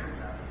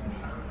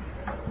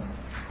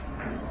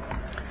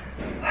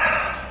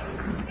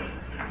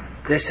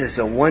 this is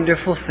a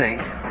wonderful thing.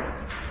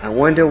 I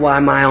wonder why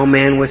my old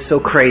man was so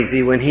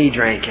crazy when he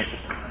drank it.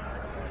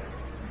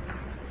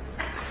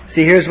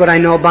 See, here's what I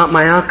know about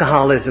my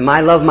alcoholism. I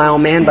love my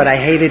old man, but I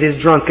hated his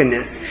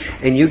drunkenness.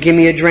 And you give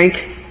me a drink,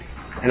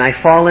 and I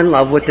fall in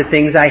love with the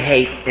things I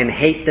hate and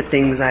hate the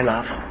things I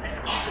love.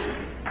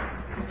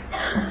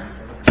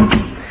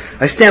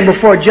 I stand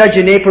before a judge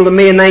in April or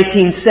May of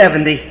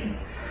 1970.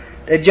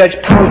 The judge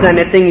pounds on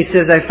that thing. He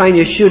says, I find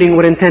you shooting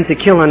with intent to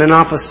kill an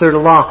officer of the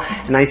law,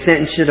 and I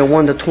sentence you to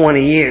 1 to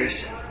 20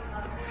 years.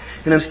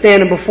 And I'm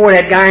standing before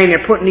that guy, and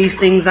they're putting these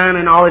things on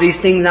and all of these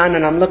things on,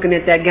 and I'm looking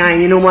at that guy,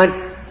 and you know what?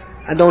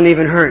 I don't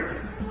even hurt.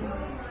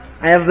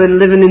 I have been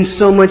living in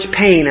so much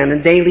pain on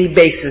a daily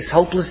basis,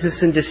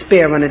 hopelessness and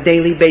despair on a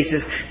daily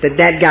basis,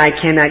 that guy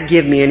cannot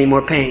give me any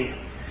more pain.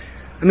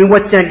 I mean,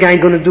 what's that guy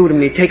going to do to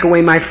me? Take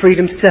away my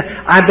freedom?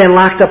 I've been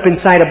locked up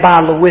inside a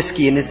bottle of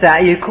whiskey, and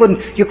you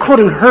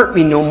couldn't hurt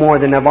me no more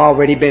than I've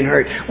already been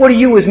hurt. What are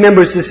you as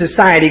members of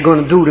society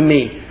going to do to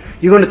me?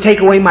 You're going to take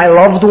away my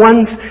loved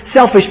ones?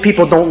 Selfish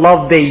people don't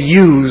love, they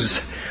use.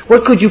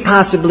 What could you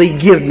possibly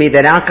give me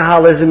that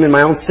alcoholism and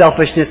my own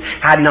selfishness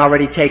hadn't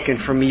already taken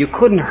from me? You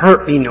couldn't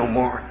hurt me no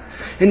more.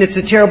 And it's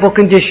a terrible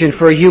condition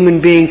for a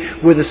human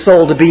being with a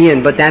soul to be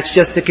in, but that's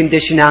just the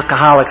condition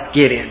alcoholics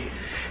get in.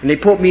 And they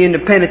put me in the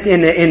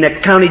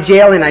county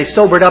jail, and I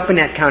sobered up in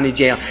that county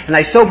jail. And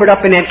I sobered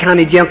up in that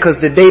county jail because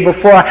the day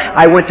before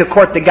I went to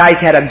court, the guys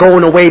had a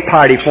going away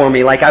party for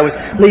me, like I was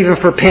leaving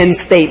for Penn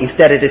State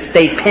instead of the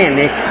state pen.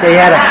 They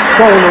had a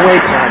going away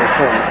party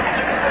for me.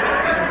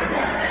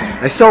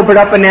 I sobered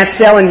up in that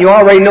cell, and you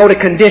already know the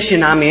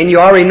condition I'm in. You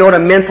already know the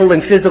mental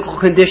and physical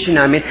condition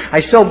I'm in.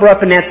 I sober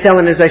up in that cell,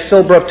 and as I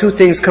sober up, two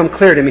things come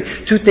clear to me.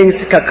 Two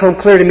things come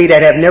clear to me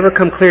that have never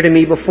come clear to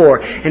me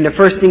before. And the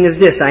first thing is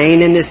this: I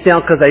ain't in this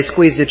cell because I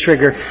squeezed the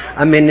trigger.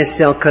 I'm in this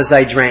cell because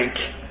I drank.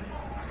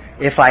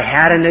 If I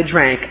hadn't have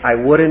drank, I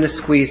wouldn't have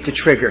squeezed the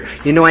trigger.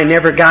 You know, I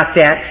never got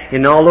that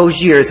in all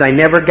those years. I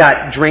never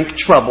got drink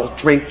trouble,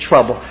 drink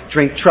trouble,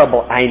 drink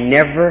trouble. I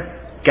never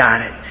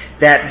got it.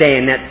 That day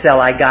in that cell,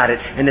 I got it.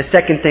 And the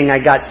second thing I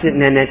got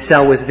sitting in that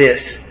cell was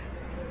this: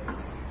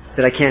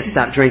 that I can't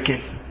stop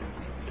drinking.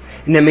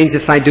 And that means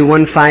if I do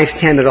 1, 5,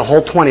 10 or the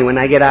whole 20, when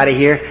I get out of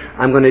here,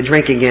 I'm going to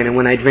drink again. And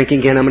when I drink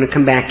again, I'm going to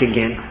come back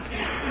again.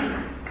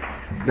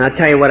 And I'll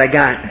tell you what I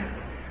got.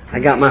 I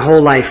got my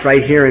whole life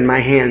right here in my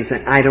hands,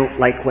 and I don't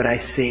like what I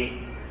see.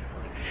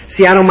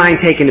 See, I don't mind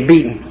taking a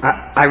beating.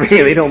 I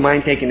really don't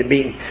mind taking a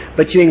beating.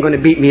 But you ain't going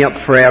to beat me up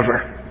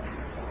forever.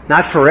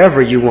 Not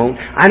forever, you won't.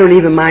 I don't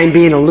even mind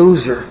being a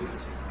loser.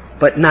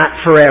 But not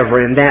forever.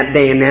 And that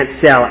day in that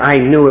cell, I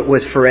knew it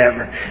was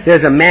forever.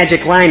 There's a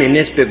magic line in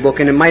this big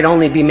book, and it might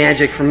only be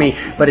magic for me,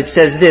 but it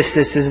says this.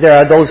 It says, there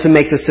are those who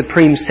make the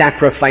supreme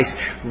sacrifice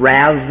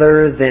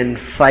rather than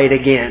fight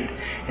again.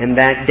 And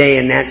that day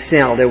in that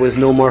cell, there was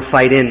no more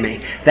fight in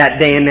me. That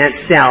day in that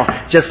cell,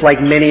 just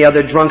like many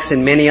other drunks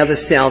in many other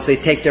cells, they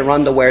take their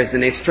underwears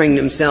and they string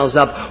themselves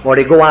up, or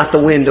they go out the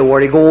window,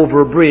 or they go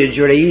over a bridge,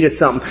 or they eat or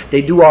something.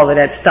 They do all of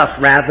that stuff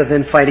rather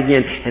than fight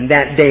again. And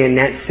that day in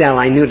that cell,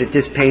 I knew that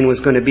this pain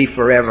was going to be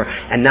forever,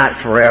 and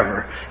not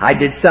forever. I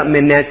did something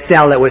in that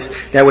cell that was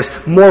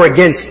more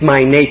against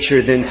my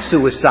nature than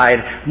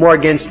suicide, more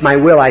against my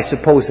will, I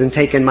suppose, than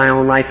taking my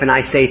own life. And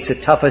I say it's the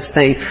toughest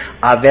thing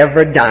I've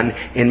ever done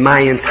in my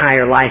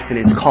entire life, and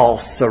it's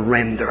called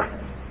surrender.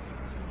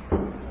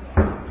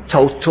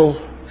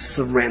 Total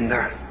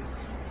surrender.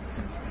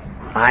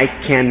 I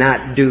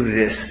cannot do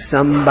this.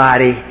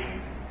 Somebody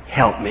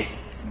help me.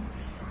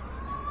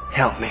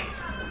 Help me.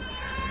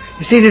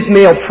 You see, this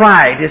male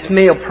pride is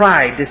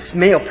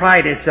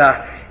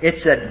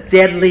it's a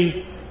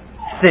deadly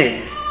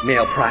thing,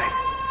 male pride.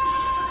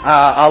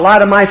 A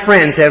lot of my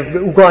friends have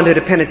gone to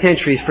the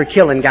penitentiaries for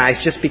killing guys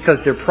just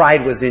because their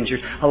pride was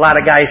injured. A lot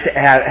of guys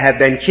have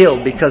been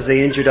killed because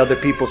they injured other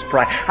people's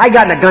pride. I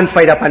got in a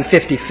gunfight up on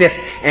 55th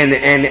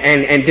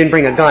and didn't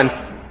bring a gun.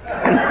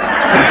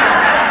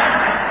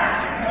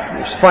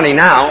 It's funny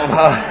now.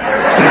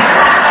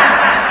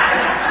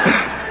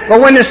 But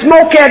when the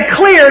smoke had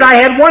cleared, I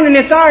had one in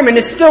this arm, and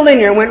it's still in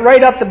here. It went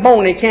right up the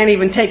bone. They can't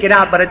even take it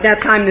out. But at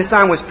that time, this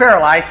arm was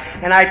paralyzed,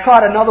 and I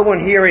caught another one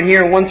here and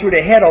here, and one through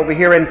the head over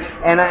here, and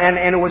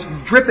it was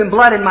dripping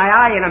blood in my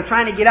eye, and I'm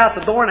trying to get out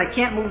the door, and I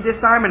can't move this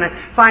arm, and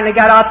I finally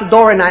got out the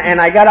door, and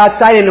I got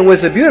outside, and it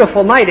was a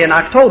beautiful night in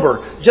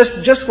October,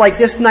 just like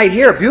this night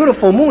here,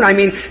 beautiful moon. I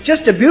mean,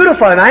 just a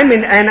beautiful, and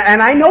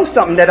I know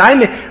something, that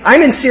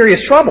I'm in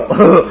serious trouble.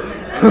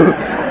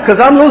 Because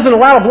I'm losing a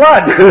lot of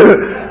blood.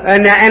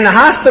 And the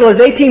hospital is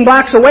 18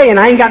 blocks away, and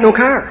I ain't got no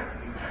car.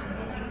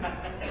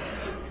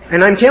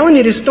 And I'm telling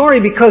you this story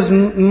because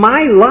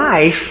my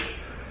life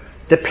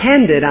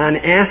depended on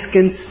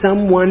asking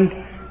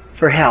someone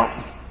for help.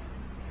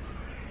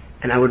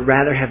 And I would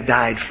rather have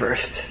died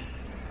first.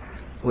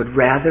 Would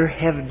rather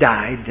have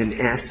died than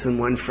ask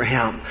someone for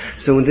help.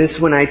 So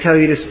when I tell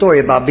you the story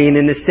about being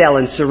in the cell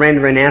and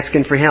surrendering and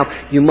asking for help,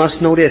 you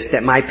must know this,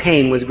 that my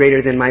pain was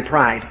greater than my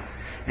pride.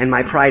 And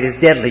my pride is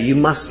deadly. You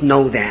must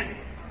know that.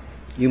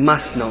 You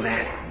must know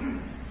that.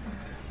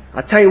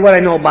 I'll tell you what I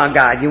know about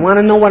God. You want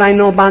to know what I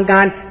know about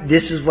God?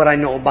 This is what I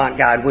know about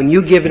God. When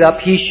you give it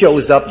up, He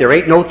shows up. There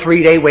ain't no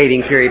 3-day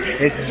waiting period.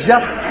 It is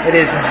just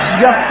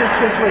as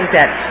simple as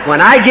that. When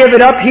I give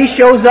it up, He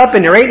shows up,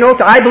 and there ain't no...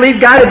 I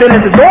believe God had been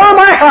at the door of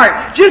my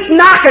heart, just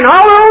knocking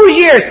all those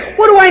years.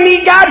 What do I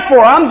need God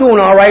for? I'm doing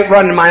all right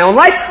running my own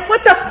life.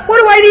 What do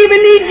I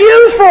even need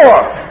you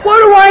for? What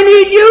do I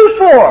need you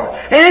for?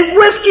 And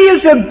whiskey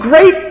is a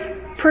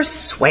great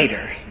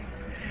persuader.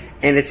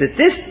 And it's at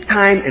this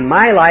time in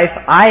my life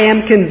I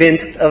am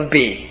convinced of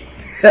being.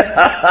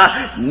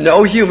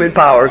 No human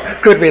power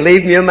could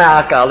relieve me of my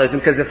alcoholism,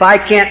 because if I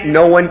can't,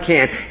 no one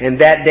can. And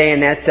that day in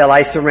that cell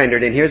I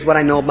surrendered. And here's what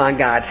I know about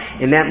God.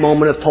 In that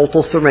moment of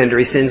total surrender,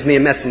 He sends me a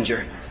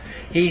messenger.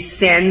 He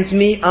sends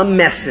me a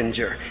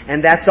messenger.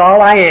 And that's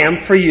all I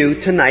am for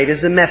you tonight,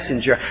 is a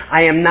messenger.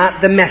 I am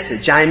not the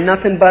message. I am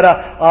nothing but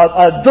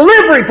a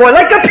delivery boy,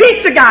 like a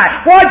pizza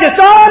guy. Well, that's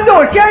all I'm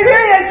doing. Here,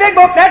 that big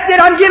book, that's it,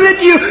 I'm giving it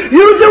to you.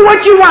 You do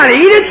what you want.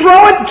 Eat it,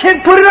 throw it,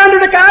 put it under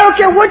the car. I don't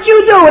care what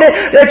you do with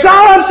it. That's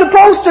all I'm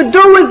supposed to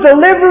do, is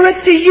deliver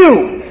it to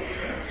you.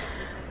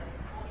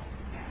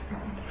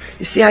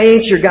 You see, I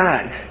ain't your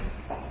God.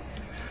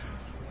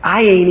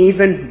 I ain't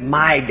even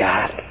my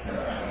God.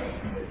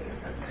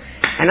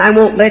 And I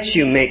won't let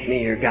you make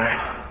me your God.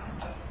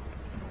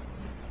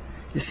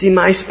 You see,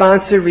 my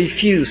sponsor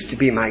refused to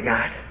be my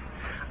God.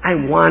 I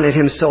wanted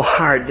him so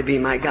hard to be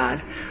my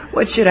God.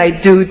 What should I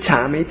do,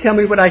 Tommy? Tell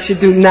me what I should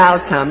do now,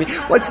 Tommy.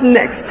 What's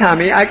next,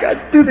 Tommy? I got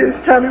to do this,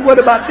 Tommy. What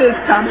about this,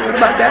 Tommy? What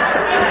about that,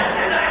 Tommy?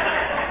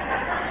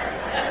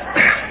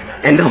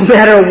 And no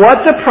matter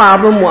what the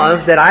problem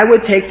was that I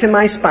would take to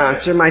my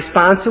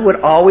sponsor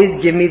would always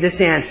give me this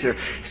answer.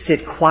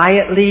 Sit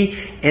quietly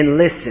and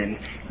listen.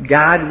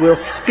 God will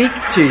speak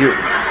to you.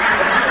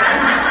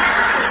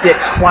 Sit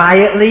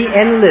quietly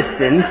and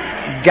listen.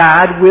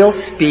 God will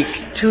speak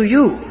to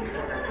you.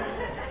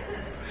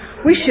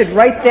 We should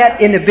write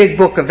that in the big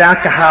book of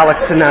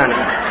Alcoholics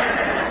Anonymous.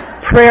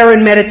 Prayer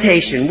and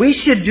meditation. We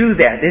should do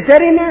that. Is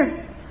that in there?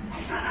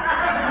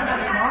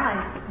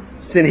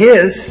 It's in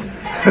his.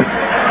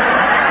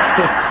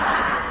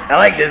 I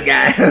like this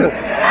guy.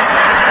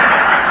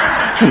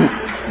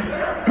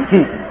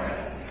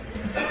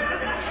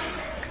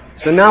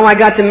 So now I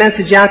got the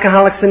message,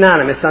 Alcoholics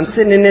Anonymous. I'm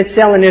sitting in that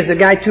cell and there's a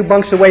guy 2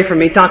 bunks away from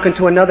me talking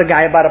to another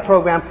guy about a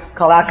program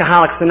called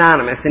Alcoholics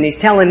Anonymous. And he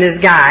tells this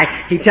guy,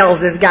 he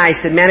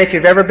said, man, if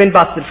you've ever been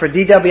busted for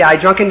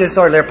DWI, drunken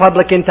disorder, or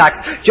public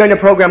intox, join a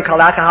program called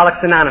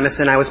Alcoholics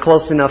Anonymous. And I was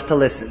close enough to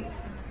listen.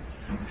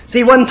 See,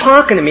 he wasn't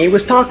talking to me, he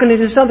was talking to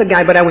this other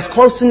guy, but I was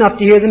close enough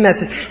to hear the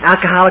message,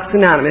 Alcoholics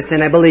Anonymous,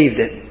 and I believed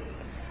it.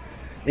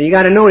 Now you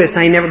gotta notice,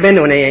 I ain't never been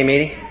to an AA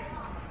meeting.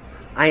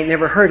 I ain't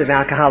never heard of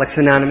Alcoholics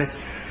Anonymous.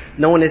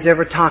 No one has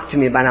ever talked to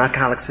me about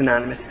Alcoholics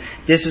Anonymous.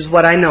 This is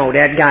what I know.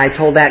 That guy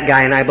told that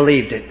guy and I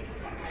believed it.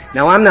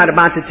 Now I'm not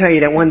about to tell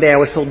you that one day I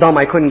was so dumb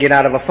I couldn't get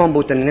out of a phone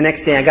booth and the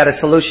next day I got a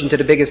solution to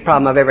the biggest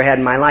problem I've ever had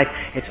in my life.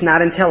 It's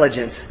not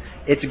intelligence.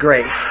 It's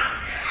grace.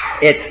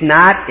 It's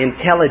not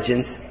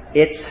intelligence.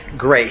 It's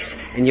grace.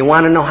 And you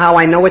want to know how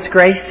I know it's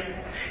grace?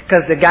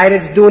 Because the guy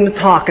that's doing the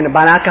talking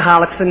about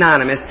Alcoholics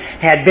Anonymous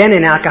had been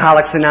in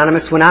Alcoholics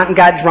Anonymous, went out and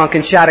got drunk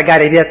and shot a guy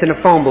to death in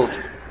a phone booth.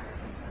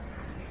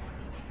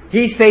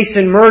 He's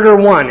facing murder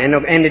 1,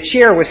 and the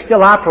chair was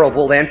still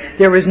operable then.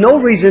 There was no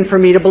reason for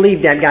me to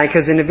believe that guy,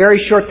 because in a very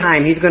short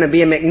time he's going to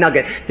be a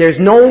McNugget. There's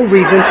no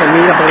reason for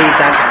me to believe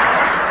that guy.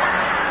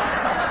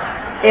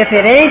 If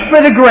it ain't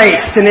for the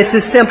grace, and it's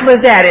as simple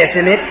as that,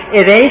 isn't it?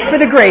 It ain't for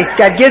the grace.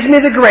 God gives me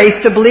the grace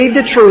to believe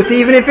the truth,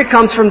 even if it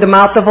comes from the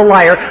mouth of a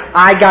liar.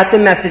 I got the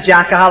message,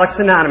 Alcoholics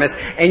Anonymous.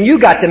 And you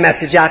got the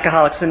message,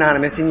 Alcoholics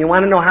Anonymous. And you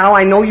want to know how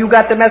I know you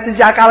got the message,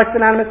 Alcoholics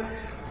Anonymous?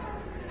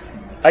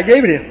 I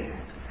gave it to you.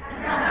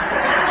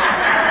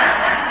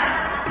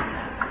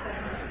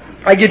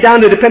 I get down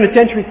to the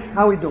penitentiary.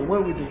 How we doing? What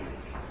are we doing?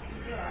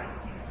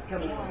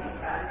 Come on.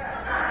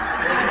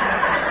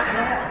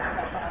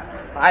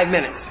 5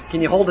 minutes.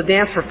 Can you hold a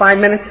dance for 5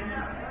 minutes?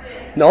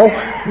 No?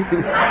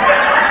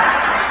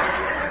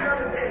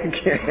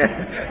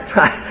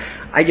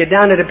 I get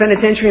down to the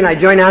penitentiary and I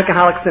join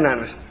Alcoholics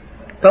Anonymous.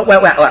 But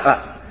wait.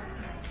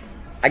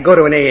 I go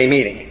to an AA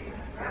meeting.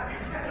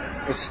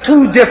 It's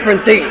 2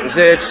 different things.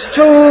 It's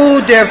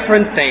 2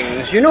 different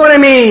things. You know what I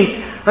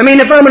mean? I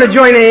mean, if I'm going to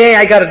join AA,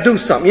 I got to do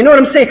something. You know what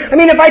I'm saying? I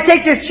mean, if I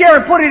take this chair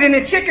and put it in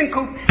a chicken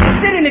coop and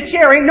sit in the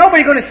chair, ain't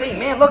nobody going to say,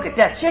 man, look at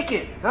that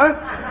chicken, huh?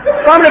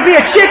 If I'm going to be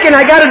a chicken,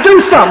 I got to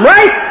do something,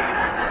 right?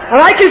 And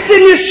I can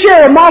sit in this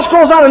chair and moss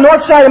grows on the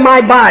north side of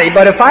my body,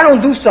 but if I don't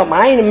do something,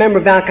 I ain't a member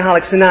of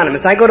Alcoholics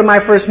Anonymous. I go to my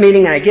first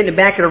meeting and I get in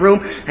the back of the room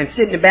and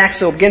sit in the back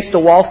so against the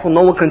wall so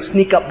no one can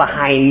sneak up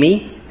behind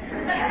me.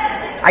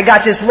 I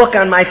got this look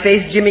on my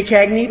face, Jimmy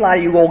Cagney. A lot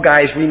of you old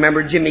guys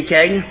remember Jimmy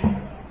Cagney.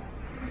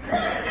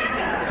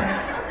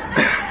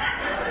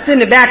 Sit in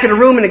the back of the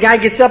room and the guy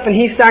gets up and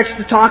he starts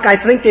to talk. I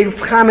think they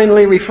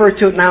commonly refer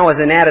to it now as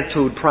an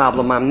attitude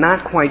problem. I'm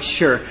not quite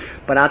sure.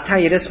 But I'll tell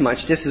you this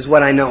much. This is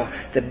what I know.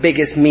 The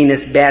biggest,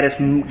 meanest, baddest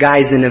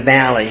guys in the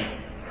valley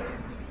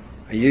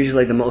are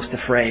usually the most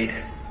afraid.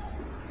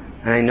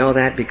 And I know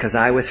that because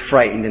I was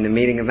frightened in the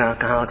meeting of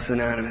Alcoholics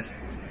Anonymous.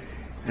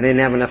 I didn't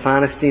have enough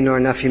honesty nor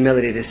enough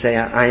humility to say,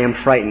 I am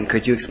frightened.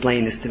 Could you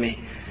explain this to me?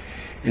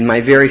 In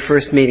my very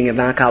first meeting of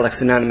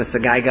Alcoholics Anonymous, a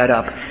guy got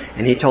up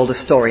and he told a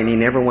story and he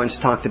never once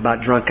talked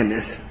about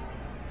drunkenness.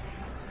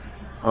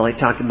 All he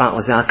talked about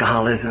was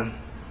alcoholism.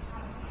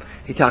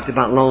 He talked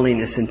about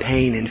loneliness and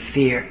pain and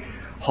fear,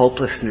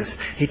 hopelessness.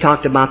 He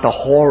talked about the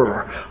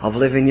horror of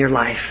living your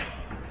life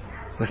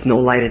with no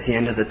light at the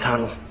end of the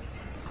tunnel.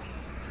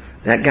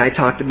 That guy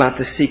talked about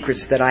the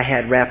secrets that I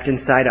had wrapped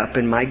inside up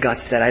in my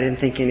guts that I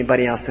didn't think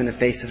anybody else on the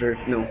face of the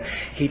earth knew.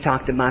 He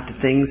talked about the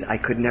things I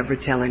could never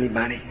tell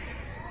anybody.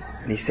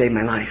 And he saved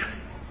my life.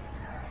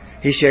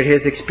 He shared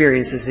his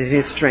experiences and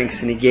his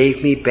strengths, and he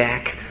gave me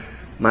back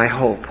my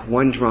hope.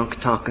 One drunk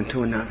talking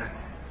to another.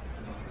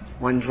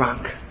 One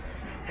drunk.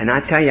 And I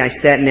tell you, I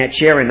sat in that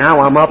chair, and now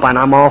I'm up and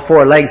I'm all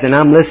 4 legs, and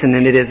I'm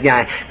listening to this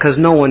guy, because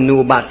no one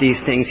knew about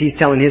these things. He's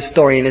telling his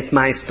story, and it's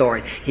my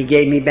story. He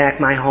gave me back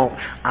my hope.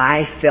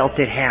 I felt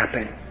it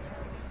happen.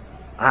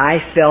 I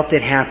felt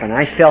it happen.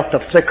 I felt the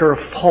flicker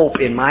of hope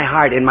in my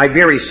heart, in my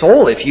very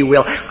soul, if you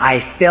will.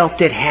 I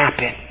felt it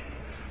happen.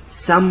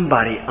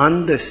 Somebody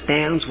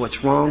understands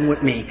what's wrong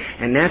with me.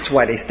 And that's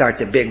why they start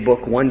the big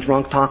book, one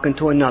drunk talking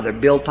to another,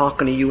 Bill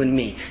talking to you and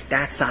me.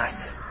 That's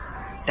us.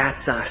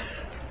 That's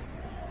us.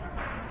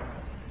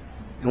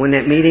 And when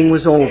that meeting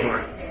was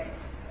over,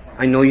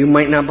 I know you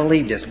might not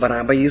believe this, but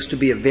I used to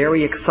be a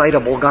very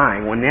excitable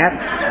guy. When that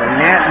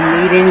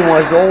meeting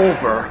was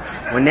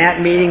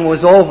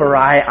over,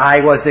 I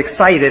was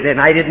excited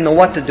and I didn't know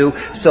what to do,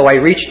 so I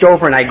reached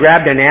over and I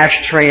grabbed an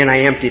ashtray and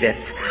I emptied it.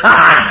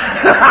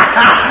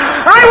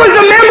 I was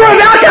a member of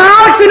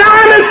Alcoholics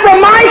Anonymous from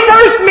my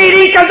first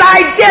meeting because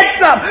I did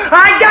some.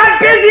 I got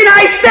busy and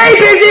I stay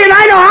busy, and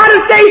I know how to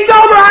stay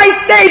sober. I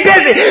stay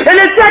busy. In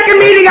the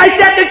second meeting I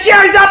set the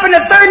chairs up, in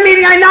the third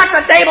meeting I knocked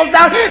the tables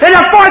down, in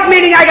the fourth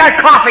meeting I got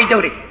coffee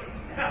duty.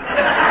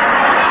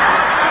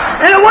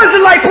 And it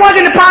wasn't like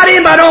plugging the pot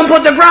in, but I don't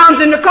put the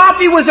grounds in. The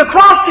coffee was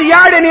across the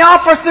yard in the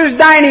officer's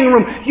dining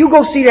room. You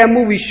go see that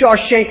movie,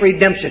 Shawshank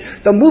Redemption.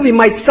 The movie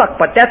might suck,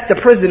 but that's the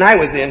prison I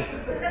was in.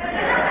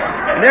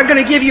 They're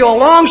going to give you a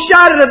long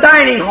shot of the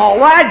dining hall.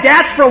 Why?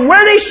 That's from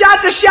where they shot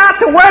the shot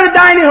to where the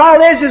dining hall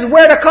is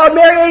where the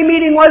Mary A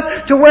meeting was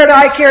to where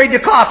I carried the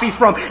coffee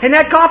from. And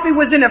that coffee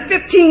was in a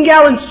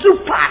 15-gallon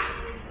soup pot.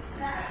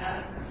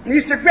 I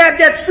used to grab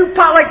that soup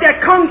pot like that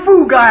kung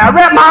fu guy. I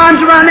wrap my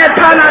arms around that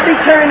pot and I'd be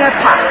carrying that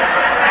pot.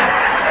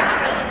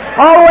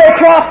 All the way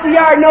across the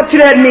yard and up to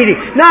that meeting.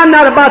 Now I'm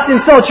not about to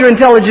insult your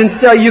intelligence,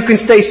 tell you can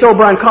stay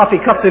sober on coffee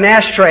cups and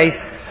ashtrays.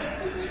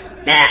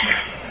 Nah.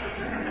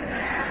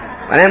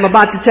 But I'm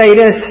about to tell you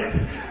this.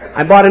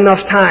 I bought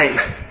enough time.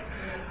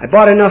 I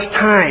bought enough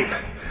time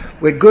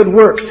with good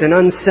works and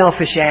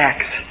unselfish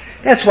acts.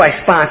 That's why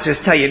sponsors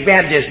tell you,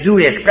 grab this, do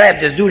this, grab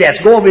this, do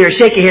that. Go over here,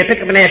 shake your hand,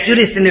 pick up an ass, do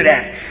this and do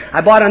that.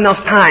 I bought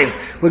enough time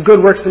with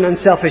good works and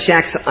unselfish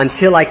acts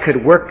until I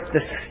could work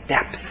the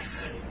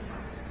steps.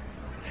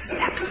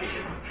 Steps.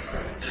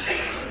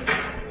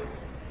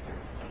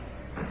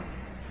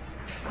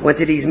 Went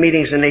to these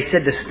meetings and they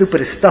said the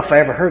stupidest stuff I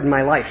ever heard in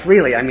my life.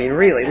 Really, I mean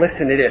really,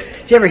 listen to this.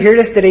 Did you ever hear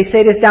this? Did they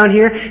say this down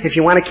here? If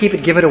you want to keep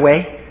it, give it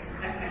away.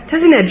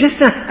 Doesn't it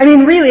just,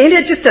 really, ain't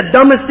it just the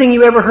dumbest thing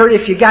you ever heard?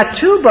 If you got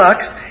 $2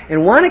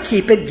 and want to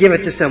keep it, give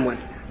it to someone.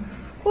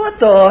 What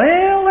the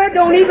hell? That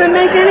don't even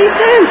make any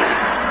sense.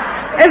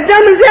 As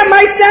dumb as that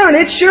might sound,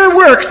 it sure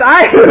works.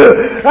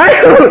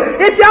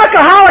 It's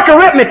alcoholic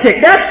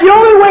arithmetic. That's the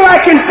only way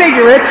I can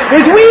figure it,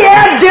 is we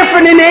add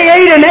different and they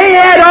ate and they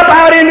add up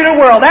out into the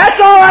world. That's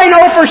all I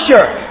know for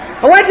sure.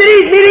 I went to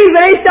these meetings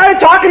and they started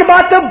talking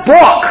about the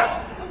book.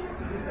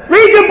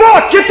 Read the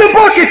book, get the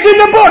book, it's in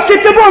the book, get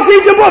the book,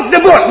 read the book,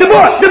 the book.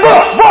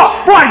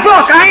 What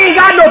book? I ain't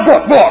got no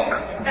book.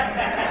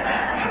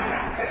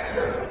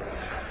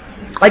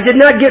 I did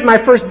not get my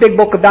first big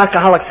book of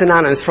Alcoholics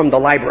Anonymous from the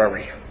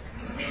library.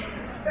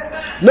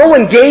 No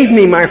one gave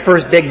me my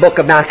first big book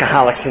of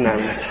Alcoholics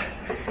Anonymous.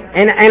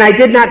 And I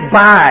did not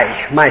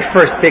buy my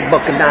first big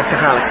book of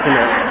Alcoholics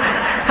Anonymous.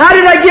 How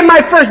did I get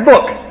my first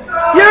book?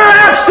 You're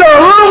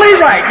absolutely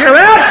right. You're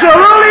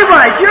absolutely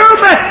right.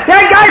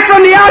 That guy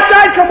from the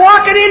outside come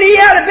walking in, he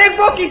had a big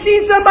book, he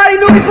seen somebody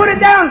new, he put it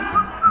down.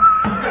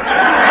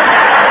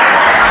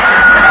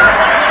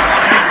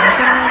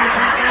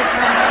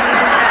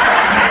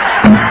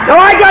 So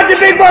I got the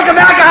big book of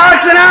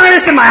Alcoholics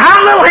Anonymous in my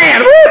hot little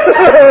hand.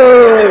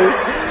 Woo-hoo!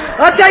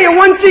 I'll tell you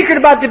one secret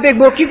about the big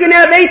book. You can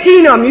have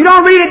 18 of them. You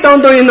don't read it,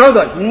 don't do you no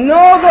good.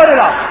 No good at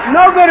all.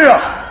 No good at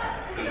all.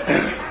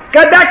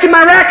 Got back to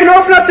my rack and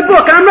opened up the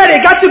book. I'm ready.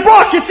 Got the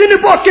book. It's in the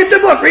book. Get the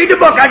book. Read the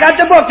book. I got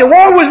the book. The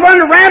war was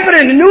running rampant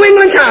in the New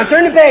England town.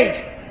 Turn the page.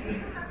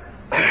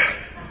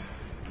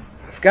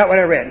 I forgot what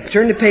I read.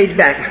 Turn the page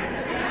back.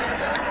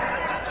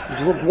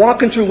 I was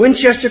walking through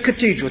Winchester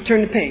Cathedral.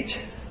 Turn the page.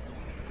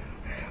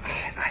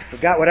 I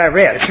forgot what I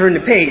read. I turned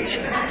the page.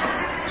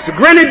 It's the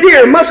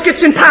Grenadier,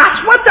 muskets and pots.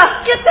 What the?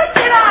 Get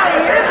out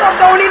of here. This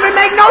don't even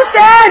make no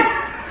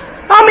sense.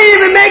 I mean,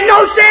 even make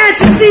no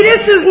sense. You see,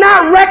 this is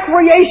not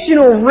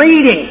recreational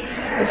reading.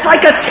 It's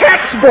like a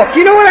textbook.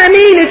 You know what I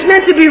mean? It's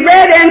meant to be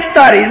read and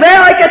studied. Read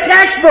like a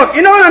textbook.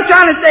 You know what I'm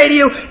trying to say to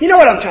you? You know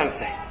what I'm trying to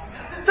say.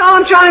 That's all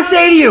I'm trying to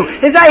say to you,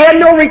 is I had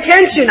no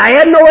retention. I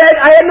had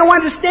no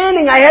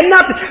understanding. I had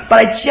nothing. But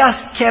I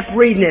just kept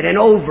reading it and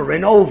over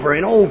and over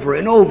and over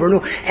and over and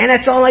over. And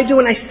that's all I do,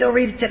 and I still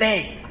read it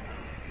today.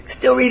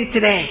 Still read it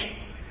today.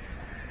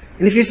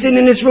 And if you're sitting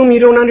in this room, you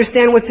don't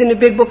understand what's in the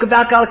big book of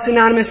Alcoholics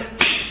Anonymous,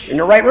 you're in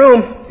the right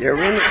room. You're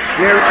in the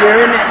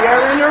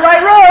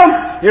right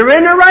room. You're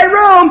in the right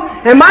room.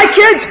 And my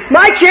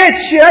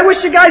kids, shit, I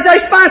wish the guys I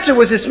sponsor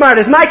was as smart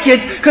as my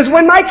kids, because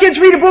when my kids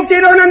read a book they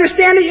don't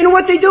understand it, you know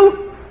what they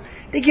do?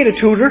 They get a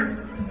tutor.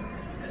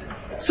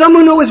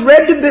 Someone who has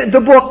read the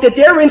book that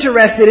they're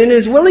interested in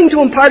is willing to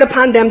impart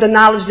upon them the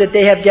knowledge that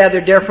they have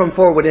gathered therefrom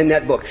forward in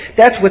that book.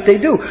 That's what they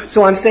do.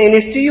 So I'm saying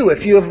this to you.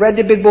 If you have read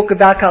the big book of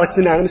Alcoholics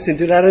Anonymous and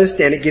do not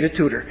understand it, get a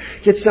tutor.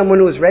 Get someone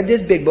who has read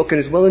this big book and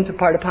is willing to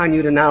impart upon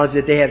you the knowledge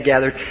that they have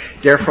gathered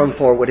therefrom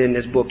forward in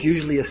this book.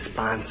 Usually a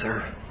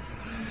sponsor.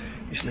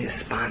 It's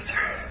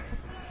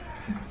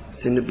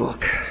in the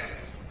book.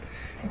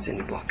 It's in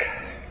the book.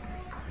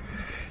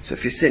 So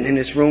if you're sitting in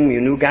this room,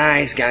 you new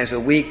guys a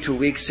week, 2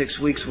 weeks, 6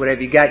 weeks, whatever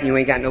you got, you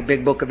ain't got no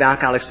big book of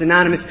Alcoholics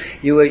Anonymous,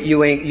 you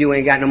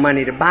ain't got no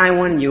money to buy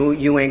one,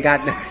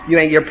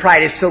 your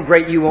pride is so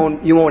great you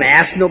won't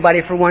ask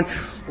nobody for one,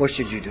 what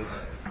should you do?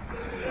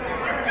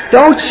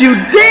 Don't you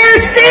dare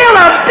steal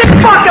a big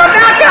book of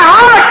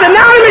Alcoholics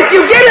Anonymous!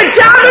 You get a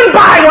job and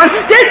buy one!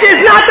 This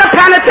is not the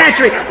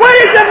penitentiary! What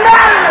is the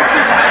matter with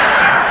you?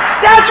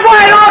 That's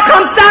why it all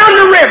comes down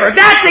the river.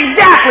 That's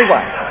exactly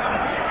why.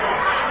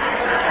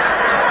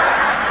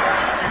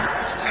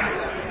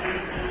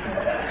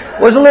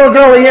 Was a little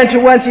girl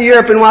who went to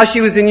Europe, and while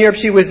she was in Europe,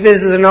 she was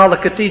visiting all the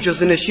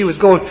cathedrals, and as she was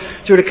going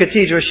through the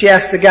cathedral, she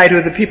asked the guide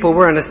who the people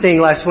were in the stained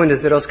glass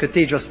windows of those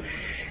cathedrals,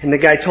 and the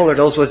guy told her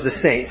those was the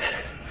saints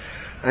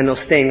on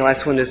those stained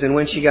glass windows. And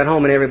when she got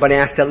home and everybody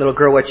asked that little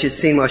girl what she'd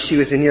seen while she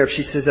was in Europe,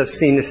 she says, I've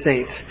seen the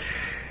saints.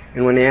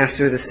 And when they asked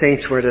her who the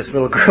saints were, this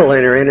little girl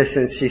in her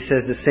innocence, she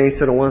says, the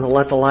saints are the ones that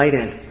let the light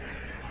in.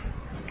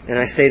 And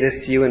I say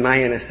this to you in my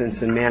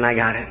innocence, and man, I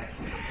got it.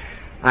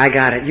 I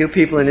got it. You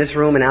people in this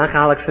room and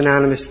Alcoholics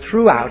Anonymous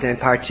throughout, and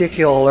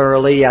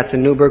particularly at the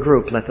Newberg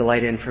group, let the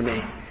light in for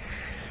me.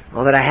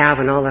 All that I have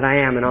and all that I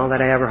am and all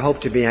that I ever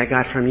hope to be, I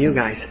got from you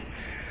guys.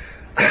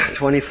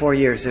 24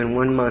 years and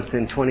 1 month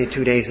and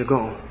 22 days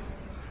ago.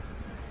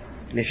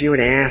 And if you were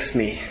to ask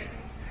me,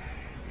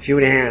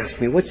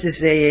 what's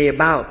this AA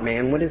about,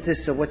 man? What's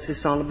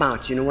this all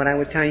about? You know what I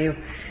would tell you?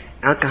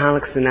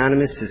 Alcoholics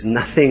Anonymous is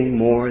nothing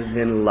more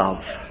than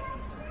love.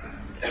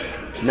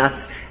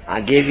 Nothing.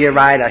 I'll give you a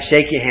ride, I'll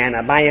shake your hand,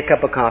 I'll buy you a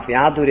cup of coffee,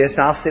 I'll do this,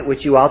 I'll sit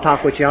with you, I'll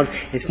talk with you.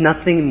 It's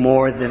nothing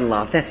more than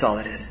love. That's all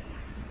it is.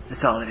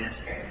 That's all it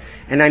is.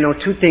 And I know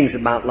 2 things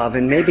about love,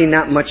 and maybe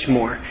not much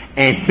more.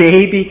 And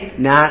maybe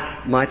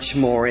not much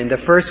more. And the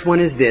first one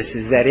is this,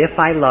 is that if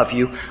I love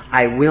you,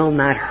 I will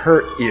not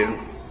hurt you.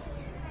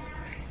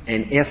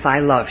 And if I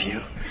love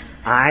you,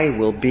 I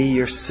will be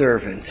your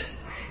servant.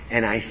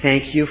 And I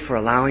thank you for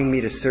allowing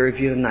me to serve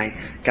you tonight.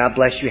 God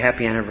bless you.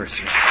 Happy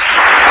anniversary.